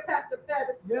last year, Pastor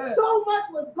Feather. So much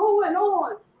was going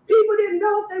on. People didn't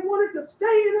know if they wanted to stay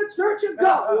in the church or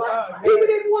go. People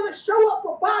didn't want to show up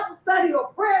for Bible study or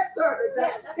prayer service.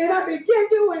 And I began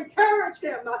to encourage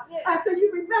him. I said,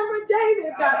 you remember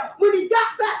David when he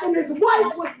got back and his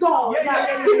wife was gone.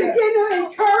 He began to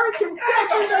encourage himself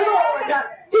in the Lord.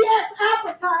 He asked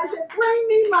appetizer, bring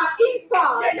me my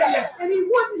ephod. And he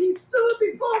wouldn't. He stood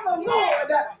before the Lord.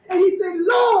 And he said,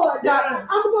 Lord,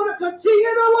 I'm going to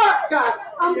continue to work.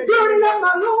 I'm girding up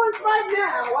my loins right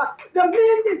now. The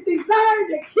men is desiring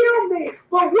to kill me.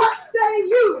 But what say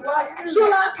you?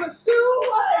 Shall I pursue?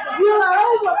 Will I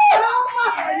overcome?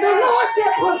 The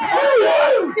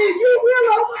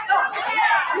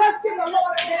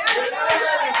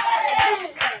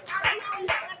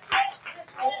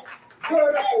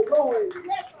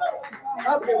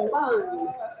your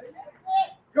mind.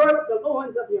 Gird up the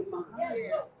loins of your mind.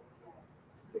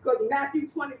 Because Matthew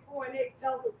 24:8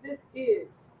 tells us this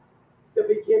is the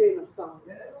beginning of sorrows.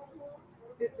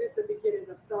 This is the beginning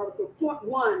of sorrow. So point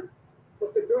one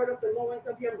was to gird up the loins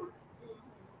of your mind.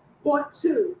 Point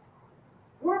two,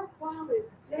 work while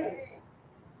it's day.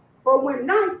 For when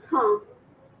night comes,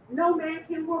 no man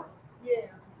can work.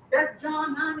 That's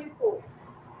John 9:4.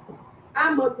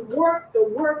 I must work the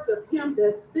works of him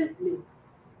that sent me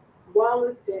while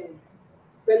it's day.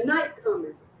 The night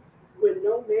cometh when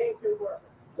no man can work.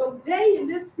 So day in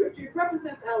this scripture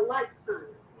represents our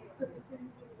lifetime.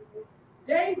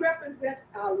 Day represents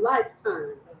our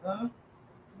lifetime.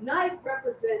 Night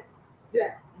represents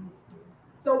death.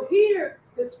 So here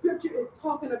the scripture is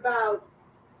talking about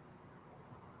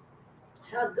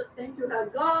how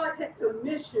God had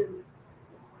commissioned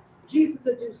Jesus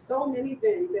to do so many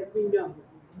things, as we know,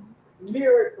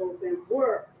 miracles and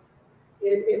works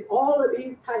and all of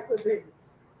these type of things.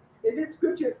 And this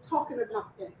scripture is talking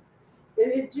about that.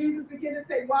 And if Jesus began to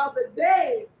say, while the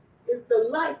day is the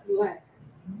light's last,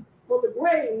 for the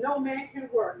grave no man can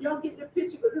work. You don't get the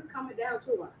picture because it's coming down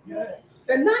to us.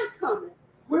 The night coming,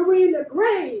 when we're in the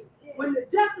grave, when the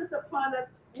death is upon us,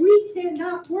 we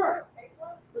cannot work.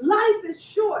 Life is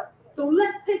short, so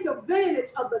let's take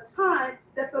advantage of the time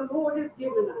that the Lord has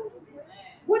given us.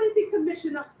 What does he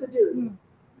commission us to do?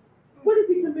 What does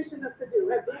he commission us to do?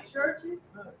 Have big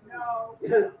churches? No.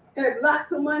 Have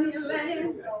lots of money and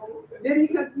land? No. Did he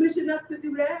commission us to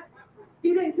do that?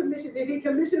 He didn't commission. Did he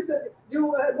commission us to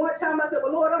do? One time I said,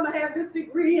 well, Lord, I'm going to have this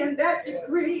degree and that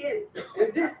degree and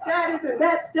this status and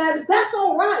that status. That's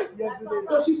all right.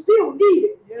 Because you still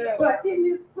need it. But in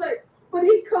his place. But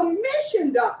he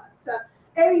commissioned us,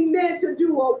 amen, to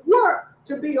do a work,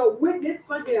 to be a witness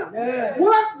for him.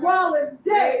 Work while it's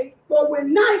day, for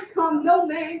when night comes, no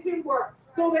man can work.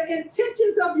 So the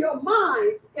intentions of your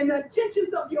mind and the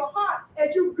intentions of your heart,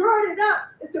 as you gird it up,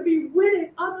 is to be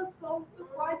winning other souls to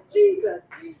Christ Jesus.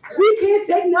 We can't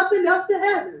take nothing else to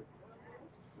heaven.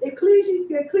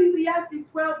 Ecclesiastes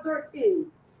 12:13,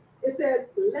 it says,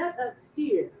 let us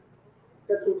hear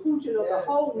the conclusion of the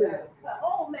whole matter.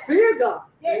 Fear God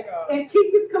and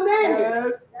keep his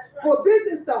commandments. For this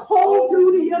is the whole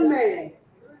duty of man.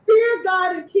 Fear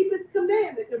God and keep his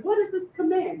commandments. And what is his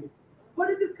commandment? What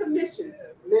is his commission?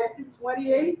 Matthew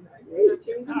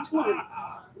 28:18-20.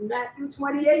 Matthew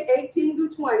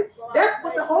 28:18-20. That's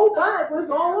what the whole Bible is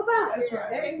all about. That's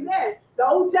right. Amen. The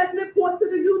Old Testament points to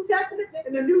the New Testament,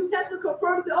 and the New Testament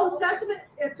confirms the Old Testament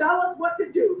and tells us what to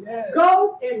do.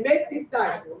 Go and make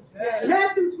disciples.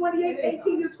 Matthew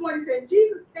 28:18-20 said,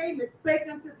 Jesus came and spake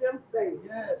unto them, saying,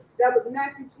 that was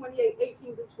Matthew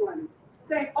 28:18-20.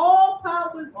 Saying, all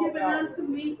power was given unto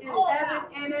me in heaven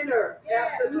and in earth.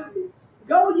 Absolutely.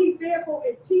 Go ye therefore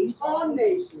and teach all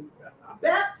nations,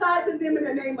 baptizing them in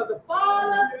the name of the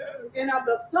Father and of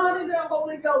the Son and the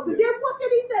Holy Ghost. And then what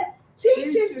did he say?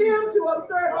 Teaching them to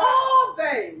observe all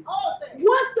things,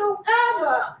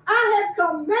 whatsoever I have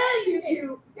commanded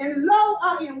you, and lo,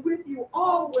 I am with you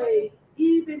always,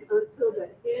 even until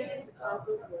the end of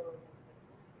the world.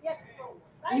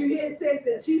 You hear it says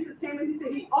that Jesus came and he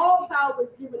said, all power was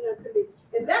given unto me.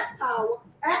 And that power,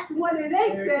 Acts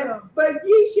 1:8 says, but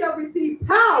ye shall receive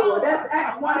power. That's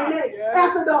Acts 1:8.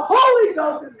 After the Holy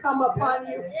Ghost has come upon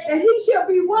you. And he shall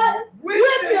be what?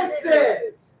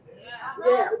 Witnesses.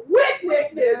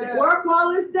 Witnesses. Work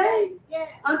while it's day.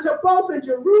 Unto both in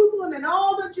Jerusalem and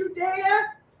all of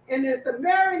Judea and in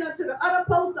Samaria and unto the other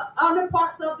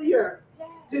parts of the earth.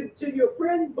 To your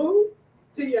friend Boo.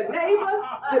 To your neighbor,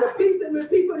 to the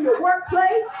people in your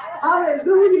workplace,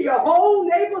 hallelujah, your whole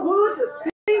neighborhood, the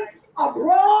city,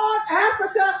 abroad,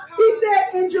 Africa. He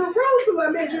said in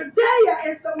Jerusalem, in Judea,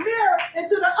 in Samaria, and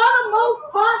to the uttermost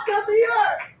parts of the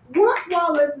earth. Work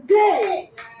while it's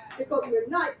day, because when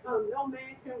night comes, no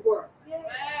man can work.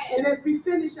 And as we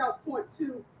finish our point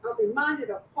 2, I'm reminded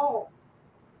of Paul.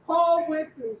 Paul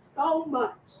went through so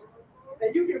much,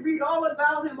 and you can read all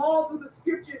about him all through the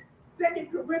scripture. 2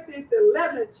 Corinthians, the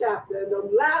 11th chapter, and the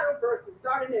latter verses,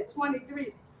 starting at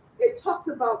 23, it talks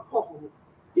about Paul.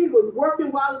 He was working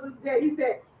while it was day. He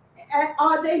said,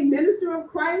 are they minister of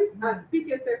Christ? I speak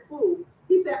as a fool.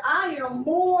 He said, I am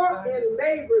more in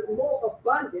labors, more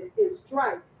abundant in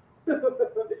stripes,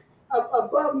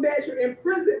 above measure, in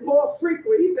prison more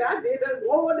frequent. He said, I did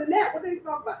more than that. What are you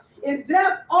talking about? In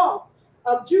death off,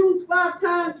 of Jews 5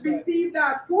 times received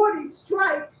I 40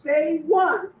 stripes, save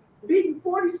one. Beaten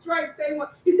 40 stripes, save one.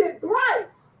 He said, thrice,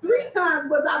 3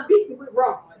 times was I beaten with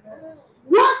rods.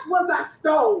 Once was I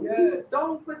stoned. He was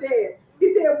stoned for dead.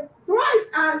 He said, thrice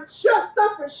I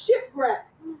suffered shipwreck,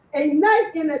 a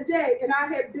night and a day, and I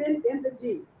had been in the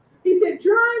deep. He said,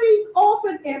 journeys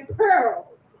often in perils.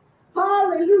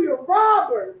 Hallelujah.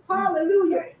 Robbers.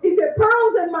 Hallelujah. He said,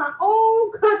 pearls in my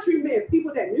own countrymen,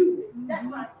 people that knew me. That's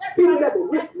right. That's People right. that were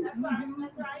with me. That's right.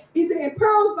 That's right. He said, in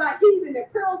perils by heathen, in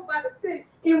perils by the sick,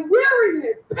 in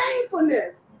weariness,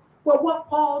 painfulness. But what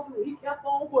Paul do? He kept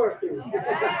on working.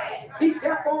 He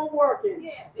kept on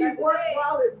working. He worked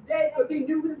while his day, because he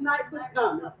knew his night was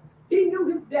coming. He knew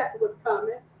his death was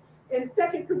coming. In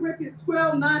 2 Corinthians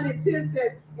 12, 9 and 10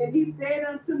 says, and he said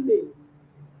unto me,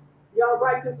 y'all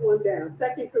write this one down.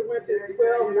 2 Corinthians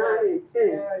 12, 9 and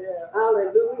 10.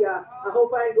 Hallelujah. I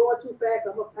hope I ain't going too fast.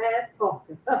 I'm a fast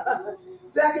talker.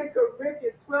 2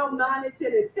 Corinthians 12, 9 and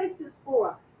 10. And take this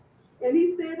for us. And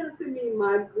he said unto me,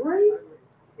 my grace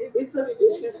is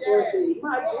sufficient for thee.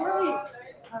 My grace.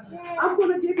 I'm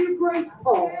going to give you grace,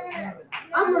 Paul.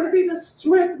 I'm going to be the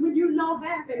strength when you don't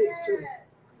have any strength.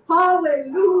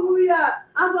 Hallelujah.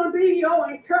 I'm going to be your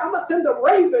encourager. I'm going to send the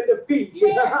raven to feed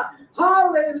you.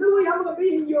 Hallelujah. I'm going to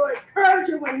be your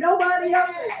encourager when nobody else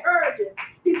is encouraging.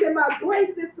 He said, my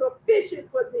grace is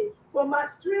sufficient for thee, for my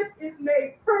strength is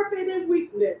made perfect in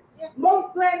weakness.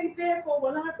 Most gladly, therefore,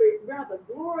 will I rather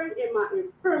glory in my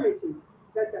infirmities,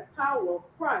 that the power of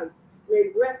Christ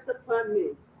may rest upon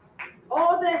me.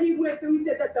 All that he went through, he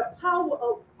said that the power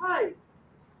of Christ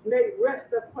may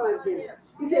rest upon him.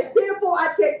 He said, therefore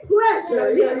I take pleasure.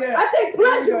 I take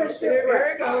pleasure in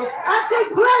shipwreck. I take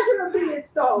pleasure in being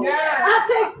stoned. I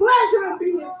take pleasure in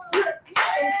being stripped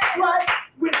and striped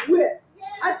with whips.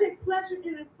 I take pleasure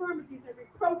in infirmities and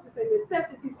reproaches and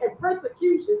necessities and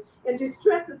persecution and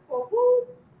distresses for who?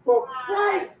 For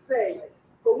Christ's sake.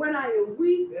 For when I am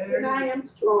weak, then I am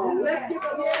strong. Let's give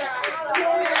a Lord.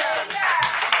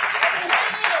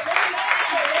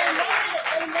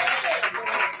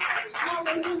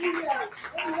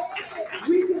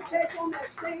 We can take on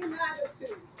that same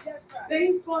attitude.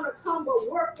 Things gonna come, but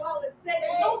work while it's there.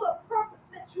 Know the purpose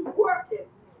that you're working.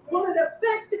 Will it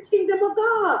affect the kingdom of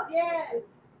God? Yes.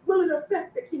 Will it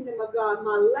affect the kingdom of God?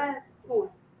 My last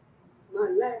point.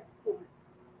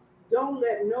 Don't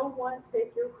let no one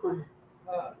take your crown.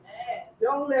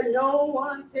 Don't let no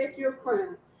one take your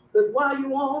crown. Because while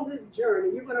you're on this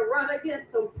journey, you're going to run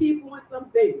against some people and some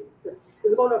things.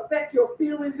 It's going to affect your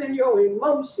feelings and your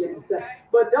emotions.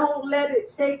 But don't let it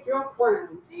take your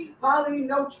crown. Hardly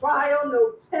no trial,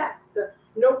 no test,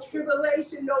 no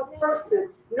tribulation, no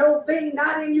person, no thing,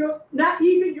 not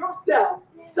even yourself.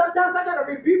 Sometimes I got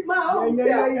to rebuke my own self.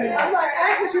 I'm like,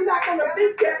 Agnes, you're not going to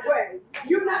think that way.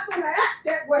 You're not going to act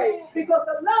that way. Because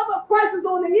the love of Christ is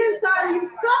on the inside of you.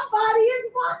 Somebody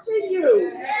is watching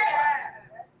you.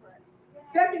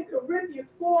 2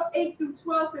 Corinthians 4, 8 through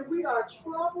 12 said, we are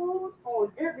troubled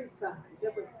on every side.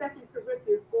 That was 2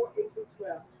 Corinthians 4, 8 through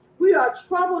 12. We are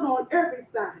troubled on every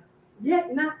side,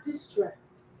 yet not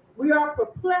distressed. We are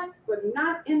perplexed, but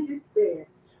not in despair.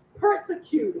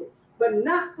 Persecuted, but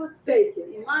not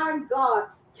forsaken. My God,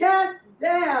 cast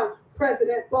down,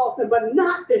 President Boston, but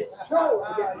not destroyed.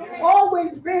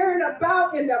 Always bearing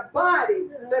about in the body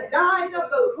the dying of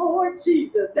the Lord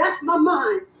Jesus. That's my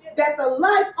mind. That the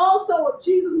life also of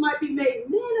Jesus might be made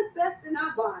manifest in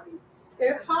our body.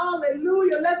 And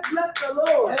hallelujah, let's bless the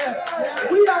Lord.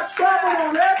 We are troubled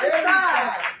on every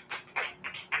side.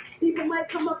 People might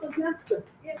come up against us.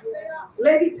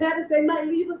 Lady Pettis, they might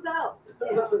leave us out.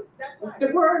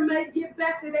 The word may get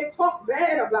back that they talk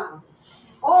bad about us.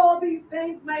 All these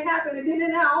things may happen, and then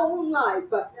in our own life,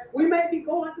 we may be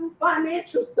going through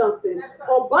financial something,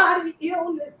 or body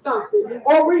illness something,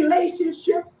 or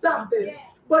relationship something.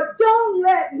 But don't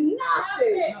let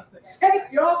nothing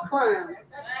take your crown.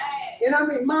 And I'm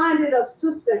reminded of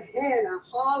Sister Hannah.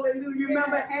 Hallelujah. You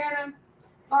remember Hannah?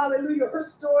 Hallelujah. Her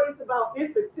stories about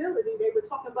infertility, they were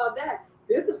talking about that.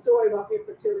 There's a story about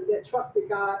infertility that trusted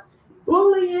God.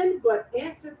 Bullying, but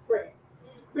answered prayer.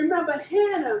 Remember,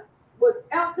 Hannah was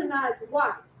Elkanah's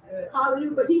wife.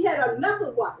 Hallelujah. But he had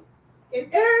another wife. And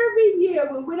every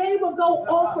year when they would go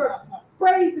offer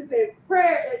praises and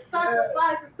prayer and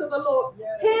sacrifices to the Lord,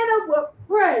 Hannah would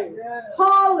pray,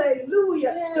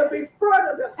 hallelujah, to be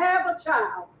fertile, to have a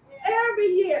child. Every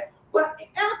year. But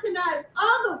Elkanah's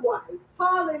other wife,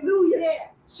 hallelujah,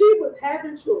 she was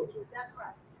having children. That's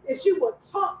right. And she would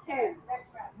talk Hannah. That's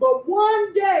right. But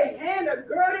one day, Hannah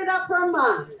girded up her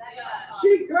mind.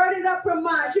 She girded up her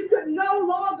mind. She could no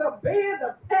longer bear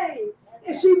the pain.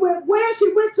 And she went where?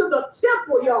 She went to the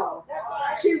temple, y'all.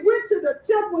 She went to the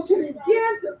temple. She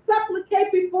began to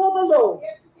supplicate before the Lord.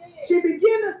 She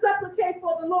began to supplicate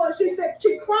for the Lord. She said,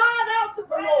 she cried out to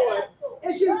the Lord.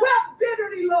 And she wept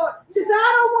bitterly, Lord. She said,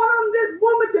 I don't want this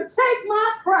woman to take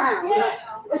my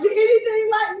crown. Is she anything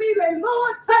like me? Like,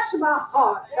 Lord, touch my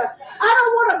heart. I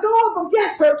don't want to go up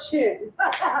against her chin.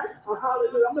 Oh,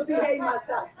 hallelujah. I'm going to behave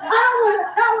myself. I don't want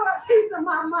to tell her a piece of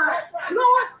my mind.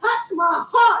 Lord, touch my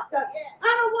heart. I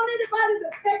don't want anybody to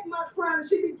take my crown. And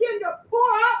she began to pour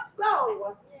out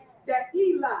so that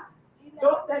Eli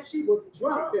thought that she was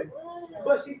drunken.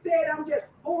 But she said, I'm just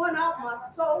pouring out my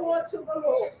soul unto the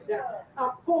Lord.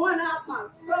 I'm pouring out my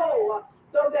soul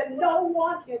so that no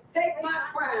one can take my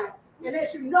crown. And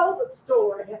as you know the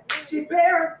story, she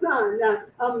bare a son,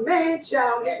 a man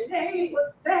child. His name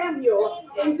was Samuel.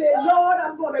 And he said, Lord,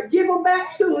 I'm going to give him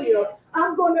back to you.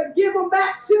 I'm going to give him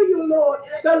back to you, Lord.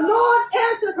 The Lord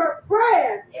answered her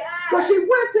prayer. But she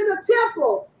went to the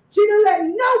temple. She didn't let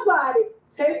nobody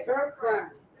take her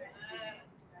crown.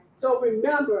 So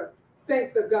remember,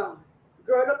 saints of God,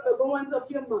 gird up the loins of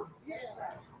your mind.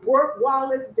 Work while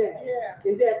it's day.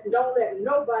 And that don't let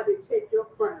nobody take your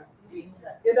crown.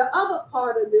 And the other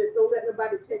part of this, don't let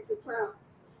nobody take your crown.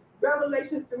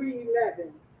 Revelation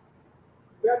 3:11.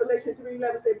 Revelation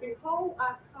 3:11 said, behold,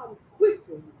 I come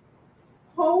quickly.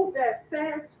 Hold that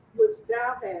fast which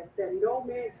thou hast, that no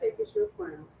man taketh your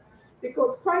crown.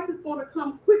 Because Christ is going to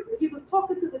come quickly. He was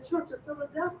talking to the church of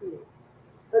Philadelphia,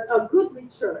 a goodly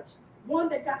church, one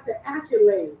that got the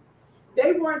accolades.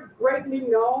 They weren't greatly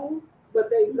known, but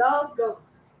they loved God.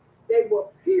 They were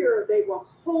pure, they were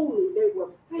holy, they were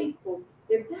faithful.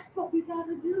 And that's what we got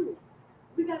to do.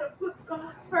 We got to put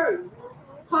God first.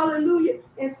 Hallelujah.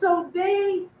 And so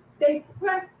they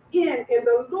pressed in, and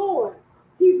the Lord,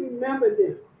 he remembered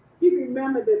them. He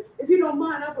remembered them. If you don't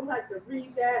mind, I would like to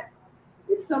read that.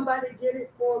 If somebody get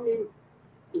it for me,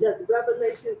 that's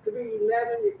Revelation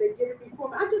 3:11. If they get it before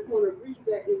me, I just want to read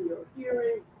that in your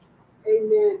hearing.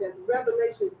 Amen. That's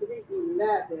Revelation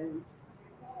 3:11.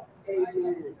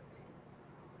 Amen.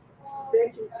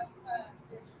 Thank you.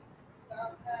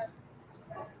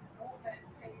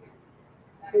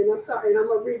 And I'm sorry, and I'm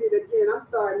going to read it again. I'm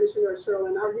sorry, Missionary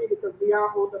Sherlin. I read it because we are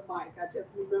on the mic. I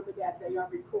just remember that they are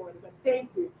recording. But thank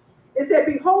you. It said,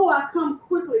 behold, I come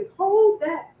quickly. Hold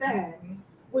that fast,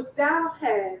 which thou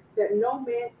hast, that no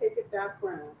man taketh thy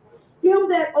crown. Him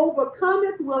that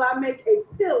overcometh will I make a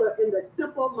pillar in the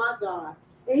temple of my God.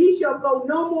 And he shall go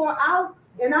no more out.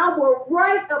 And I will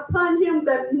write upon him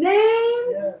the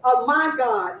name of my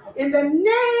God, and the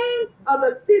name of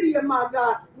the city of my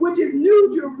God, which is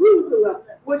New Jerusalem,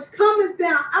 which cometh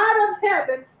down out of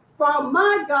heaven from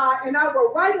my God, and I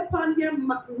will write upon him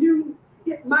my new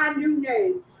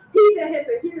name. He that has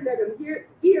a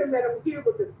ear, let him hear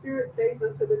what the Spirit says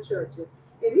unto the churches.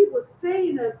 And he was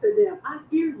saying unto them, I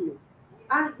hear you.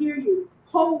 I hear you.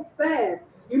 Hold fast.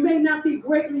 You may not be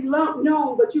greatly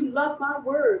known, but you love my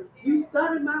word. You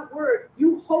study my word.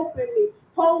 You hope in me.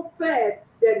 Hold fast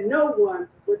that no one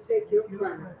will take your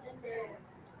crown.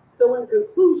 So in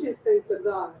conclusion, saints of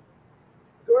God,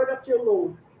 gird up your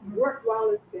loins, work while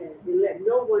it's day, and let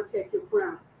no one take your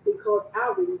crown, because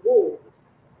our reward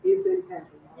is in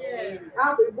heaven.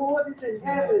 Our reward is in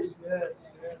heaven.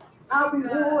 Our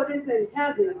reward is in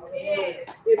heaven.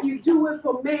 If you do it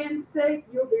for man's sake,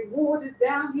 your reward is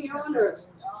down here on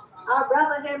earth. I'd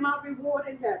rather have my reward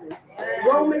in heaven.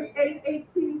 Romans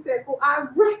 8:18 said, for I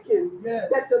reckon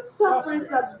that the sufferings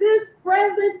of this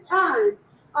present time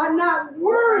are not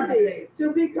worthy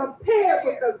to be compared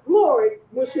with the glory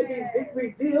which should be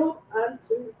revealed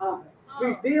unto us,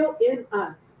 revealed in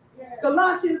us.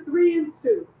 Colossians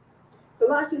 3:2.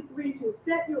 Colossians 3:2,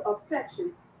 set your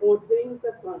affection on things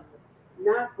above,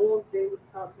 not on things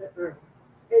of the earth.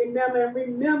 Amen. And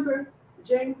remember,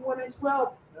 James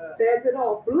 1:12 says it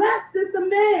all. Blessed is the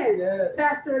man,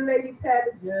 Pastor and Lady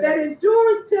Patty, that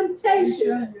endures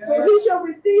temptation, for he shall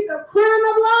receive the crown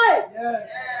of life,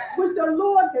 which the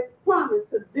Lord has promised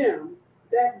to them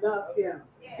that love him.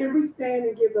 Can we stand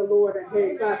and give the Lord a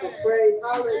hand clap of praise?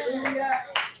 Hallelujah.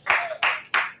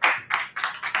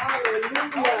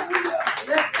 Hallelujah.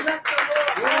 Let's bless the Lord.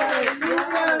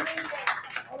 Hallelujah.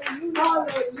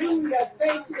 Hallelujah.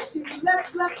 Thank you, Jesus.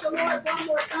 Let's bless the Lord one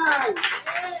more time.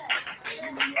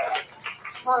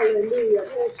 Hallelujah.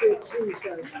 Thank you,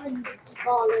 Jesus. Hallelujah.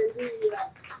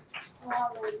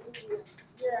 Hallelujah.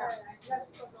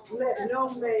 Let no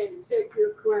man take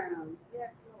your crown.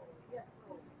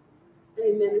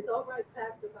 Amen. It's all right,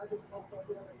 Pastor, if I just offer a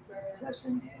little prayer.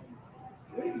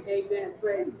 Amen.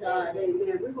 Praise God.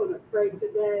 Amen. We're going to pray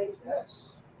today.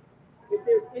 If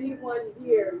there's anyone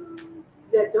here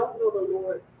that don't know the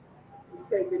Lord and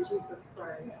Savior Jesus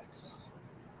Christ,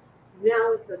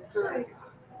 now is the time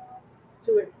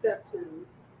to accept him.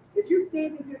 If you're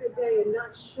standing here today and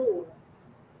not sure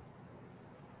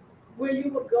where you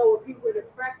would go if you were to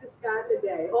practice God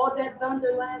today, all that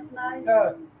thunder last night,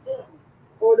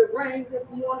 or the rain this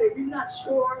morning, if you're not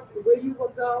sure where you will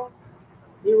go,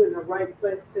 you're in the right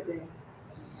place today.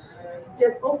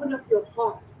 Just open up your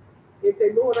heart and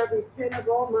say, Lord, I repent of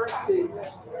all my sins.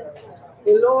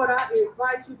 And Lord, I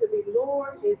invite you to be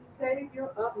Lord and Savior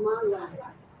of my life.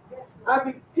 I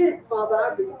repent, Father, I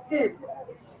repent.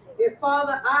 And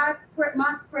Father, I pray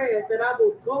my prayers that I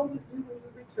will go with you when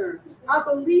you return. I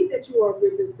believe that you are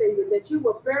risen Savior, that you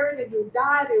were buried and you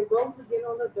died and rose again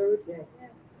on the third day.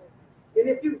 And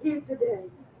if you're here today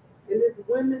in this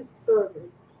women's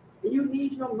service, and you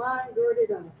need your mind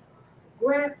girded up,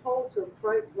 grab hold of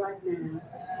Christ right now.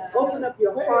 Open up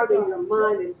your heart and your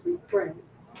mind as we pray.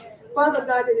 Father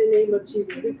God, in the name of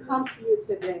Jesus, we come to you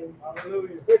today.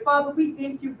 Hallelujah. And Father, we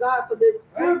thank you, God, for this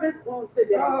service on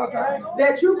today.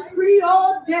 That you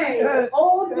preordained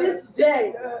on this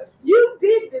day. You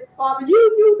did this, Father.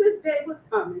 You knew this day was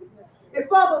coming. And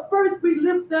Father, first we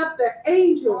lift up the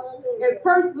angel and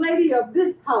first lady of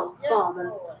this house,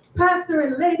 Father. Pastor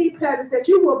and Lady Pettis, that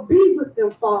you will be with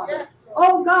them, Father.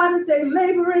 Oh God, as they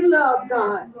labor in love,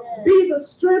 God, be the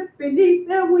strength beneath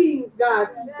their wings, God,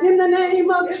 in the name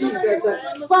of Jesus.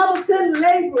 Father, send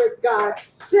laborers, God,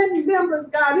 send members,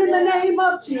 God, in the name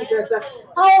of Jesus.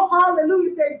 Oh,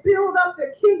 hallelujah, say, build up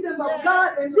the kingdom of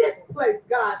God in this place,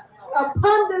 God.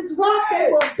 Upon this rock they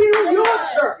will build your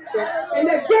church, and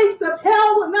the gates of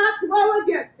hell will not dwell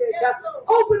against it.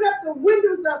 Open up the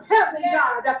windows of heaven,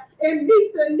 God, and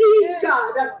meet the need,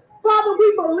 God. Father,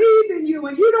 we believe in you,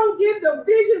 and you don't give the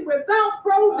vision without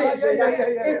provision.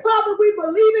 And Father, we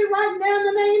believe it right now in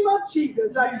the name of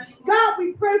Jesus. God,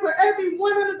 we pray for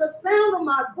everyone under the sound of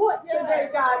my voice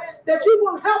today, God, that you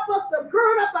will help us to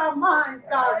gird up our minds,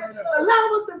 God. Allow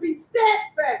us to be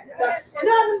steadfast and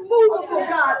unmovable,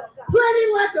 God,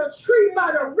 planting like a tree by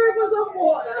the rivers of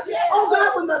water. Oh,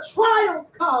 God, when the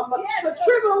trials come, the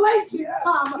tribulations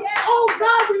come, oh,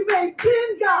 God, we may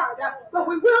bend, God, but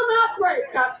we will not break.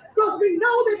 Because we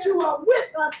know that you are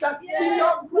with us, and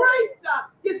your grace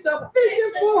is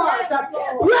sufficient for us.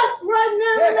 Bless right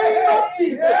now in the name of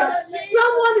Jesus.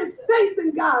 Someone is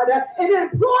facing, God, an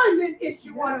employment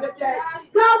issue on today.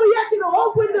 God, we ask you to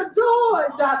open the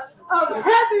doors of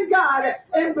heaven, God,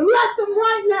 and bless them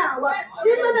right now.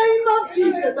 In the name of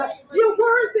Jesus, your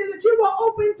word says that you will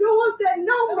open doors that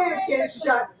no man can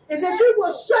shut, and that you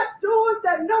will shut doors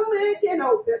that no man can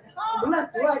open.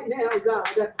 Bless right now,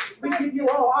 God. We give you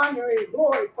all honor and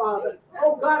glory, Father.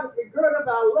 Oh, God, as we gird up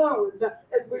our loins,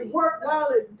 as we work while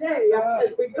it's day,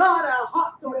 as we guard our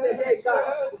hearts on today, God.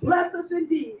 Bless us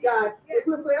indeed, God. If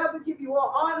we'll forever give you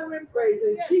all honor and praise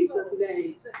in Jesus'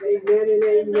 name. Amen and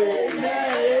amen.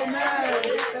 Amen.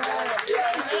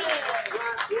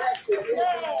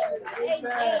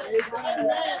 Amen.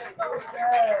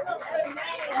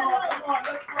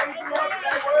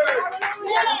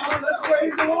 Let's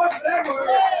praise the Lord for that word.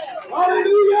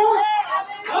 Hallelujah.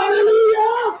 Hallelujah.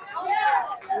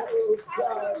 Oh,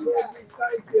 God, Lord, we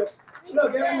thank you.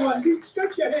 Look, everyone, you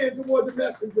stretch your hand toward the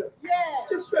messenger.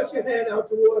 Just stretch your hand out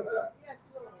toward her.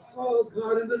 Oh,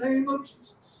 God, in the name of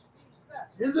Jesus.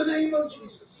 In the name of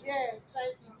Jesus. Yes,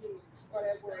 thank you, Jesus, for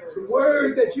that word. The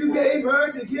word that you gave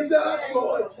her to give to us,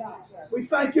 Lord. We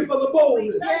thank you for the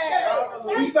boldness.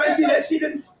 We thank you that she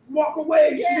didn't walk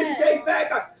away. She didn't take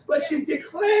back, but she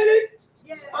declared it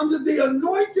under the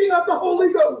anointing of the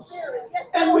Holy Ghost.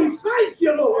 And we thank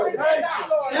you, Lord. And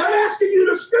I'm asking you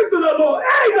to strengthen her, Lord.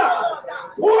 Hey, God,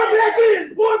 pour back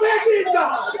in,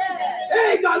 God.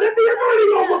 Hey, God, let the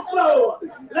anointing overflow.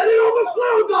 Let it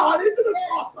overflow, God, into the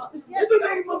saucer. In the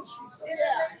name of Jesus.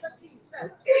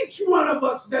 Each one of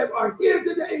us that are here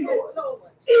today, Lord,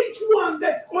 each one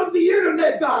that's on the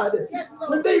internet, God,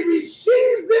 when they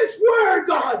receive this word,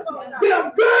 God,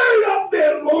 they'll gird up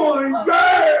their loins,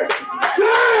 gird,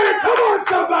 come on,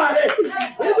 somebody, in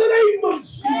the name of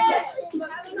Jesus.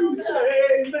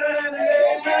 Amen,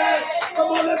 amen.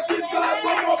 Come on, let's give God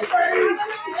one more praise.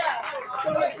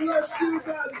 God bless you,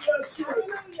 God bless you.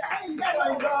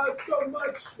 Thank God so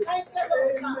much.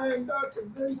 Amen. Dr.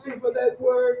 Venson for that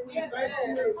word. We thank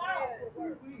you.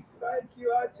 We thank you,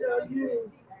 I tell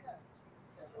you.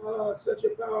 Oh, such a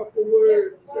powerful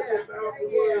word. Such a powerful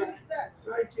word.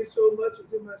 Thank you so much. And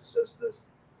to my sisters,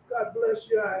 God bless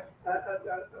you. I'm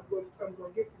going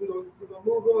to get, we're going to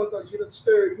move on because you don't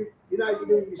stir. You know how you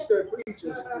do when you stir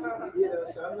preachers. You know,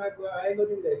 so I ain't going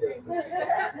to do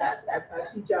that. I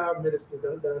teach our ministers,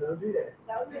 don't do that.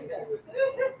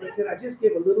 But can I just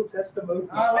give a little testimony?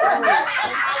 Can I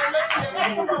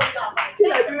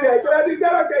do that? Can I do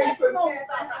that? Okay, so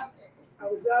I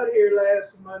was out here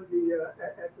last Monday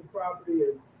at the property,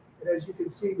 and as you can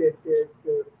see, that they're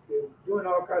doing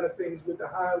all kind of things with the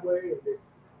highway, and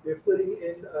They're putting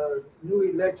in new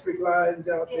electric lines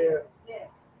out there.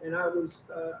 And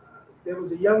there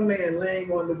was a young man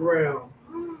laying on the ground.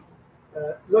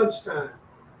 Lunchtime.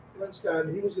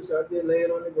 He was just out there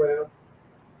laying on the ground.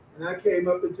 And I came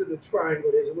up into the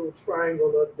triangle. There's a little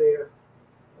triangle up there.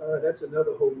 That's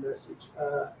another whole message.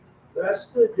 But I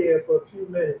stood there for a few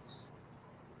minutes.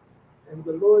 And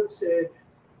the Lord said,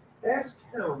 ask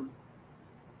him,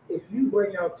 if you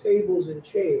bring out tables and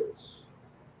chairs,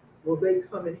 will they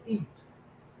come and eat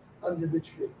under the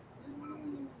tree?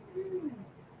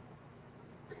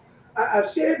 I've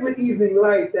shared with Evening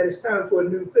Light that it's time for a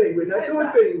new thing. We're not doing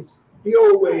things the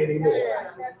old way anymore.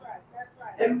 That's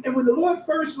right. And when the Lord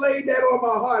first laid that on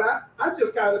my heart, I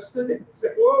just kind of stood there and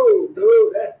said, whoa,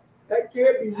 no, that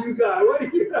can't be you, God. What are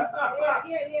you?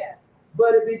 Yeah.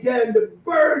 But it began to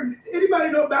burden.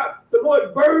 Anybody know about the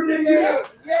Lord burdening you?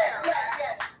 Yeah.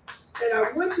 And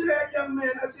I went to that young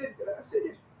man. I said,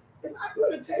 if I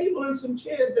put a table and some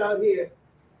chairs out here,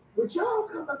 would y'all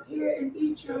come up here and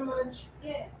eat your lunch?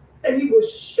 Yeah. And he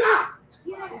was shocked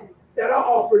that I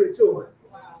offered it to him.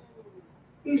 Wow.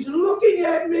 He's looking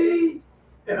at me,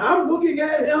 and I'm looking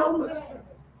at him,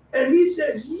 and he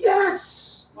says,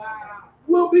 yes,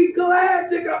 we'll be glad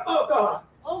to go. Oh,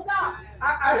 God.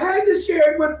 I had to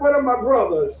share it with one of my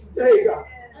brothers. There you go.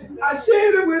 I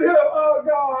shared it with him, oh,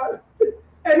 God.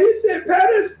 And he said,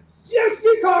 Pettis, just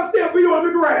because they'll be on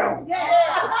the ground. Yeah.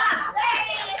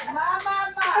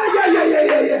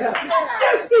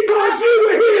 Just because you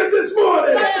were here this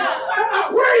morning,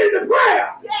 I'm praying the prayer.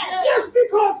 Just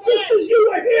because, sisters, you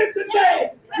were here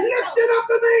today, lifting up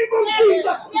the name of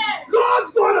Jesus,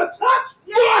 God's going to touch.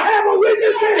 Do I have a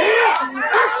witness in here?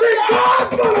 I said,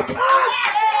 God's going to touch.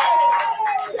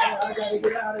 I got to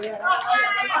get out of there.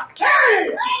 Hey!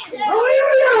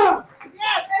 Hallelujah!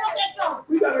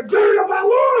 We got to gird up our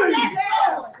loins.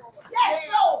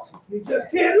 You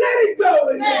just can't let it go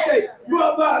and just say,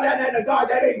 well, God, that ain't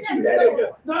you. That ain't you.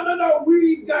 No.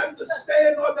 We got to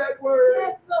stand on that word.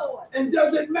 Yes, Lord. And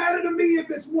does it matter to me if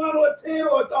it's 1 or 10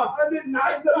 or 100?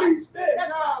 Not in the least bit.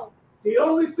 No. The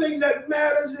only thing that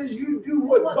matters is you do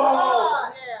what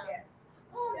God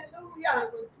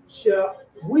shall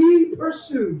we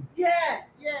pursue. Yes.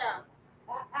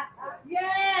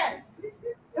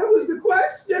 That was the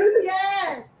question.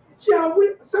 Yes. Shall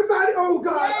we? Somebody, oh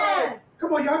God. Yes.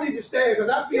 Come on, y'all need to stand because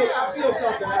I feel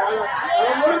something.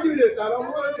 I don't want to do this.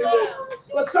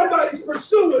 But somebody's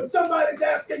pursuing. Somebody's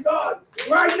asking God.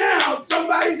 Right now,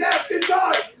 somebody's asking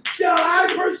God, shall I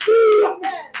pursue?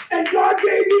 And God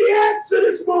gave you the answer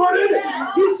this morning.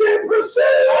 He said,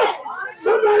 pursue.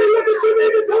 Somebody look at your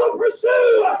neighbor and tell them,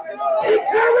 pursue.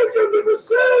 Encourage them to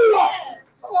pursue.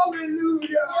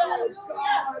 Hallelujah. Oh,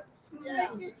 God.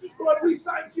 Lord, we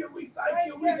thank you.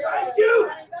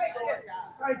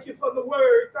 Thank you for the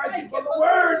word. Thank you for the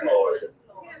word, Lord.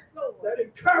 That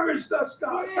encouraged us,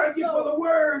 God. Thank you for the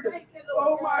word.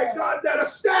 Oh, my God, that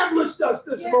established us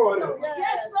this morning.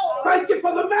 Thank you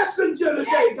for the messenger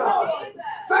today, God.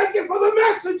 Thank you for the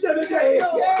messenger today.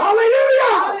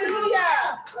 Hallelujah.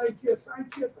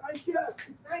 Thank you.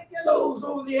 Those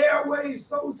over the airways,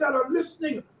 those that are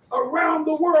listening around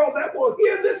the world that will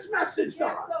hear this message,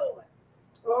 God.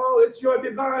 Oh, it's your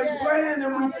divine plan,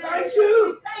 and we thank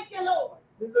you. Lord.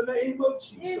 In the name of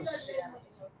Jesus.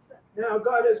 Now,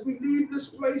 God, as we leave this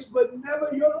place, but never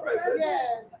your presence.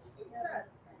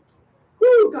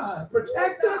 Who, God,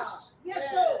 protect us. Yes,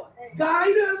 Lord.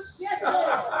 Guide us. Yes,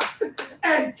 Lord.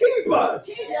 And keep us.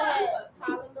 Yes.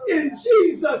 In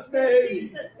Jesus'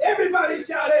 name. Everybody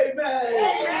shout amen.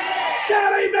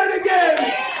 Shout amen again.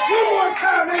 One more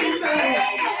time,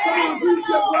 amen. Come on, greet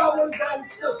your brothers and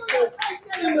sisters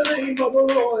in the name of the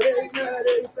Lord. Amen.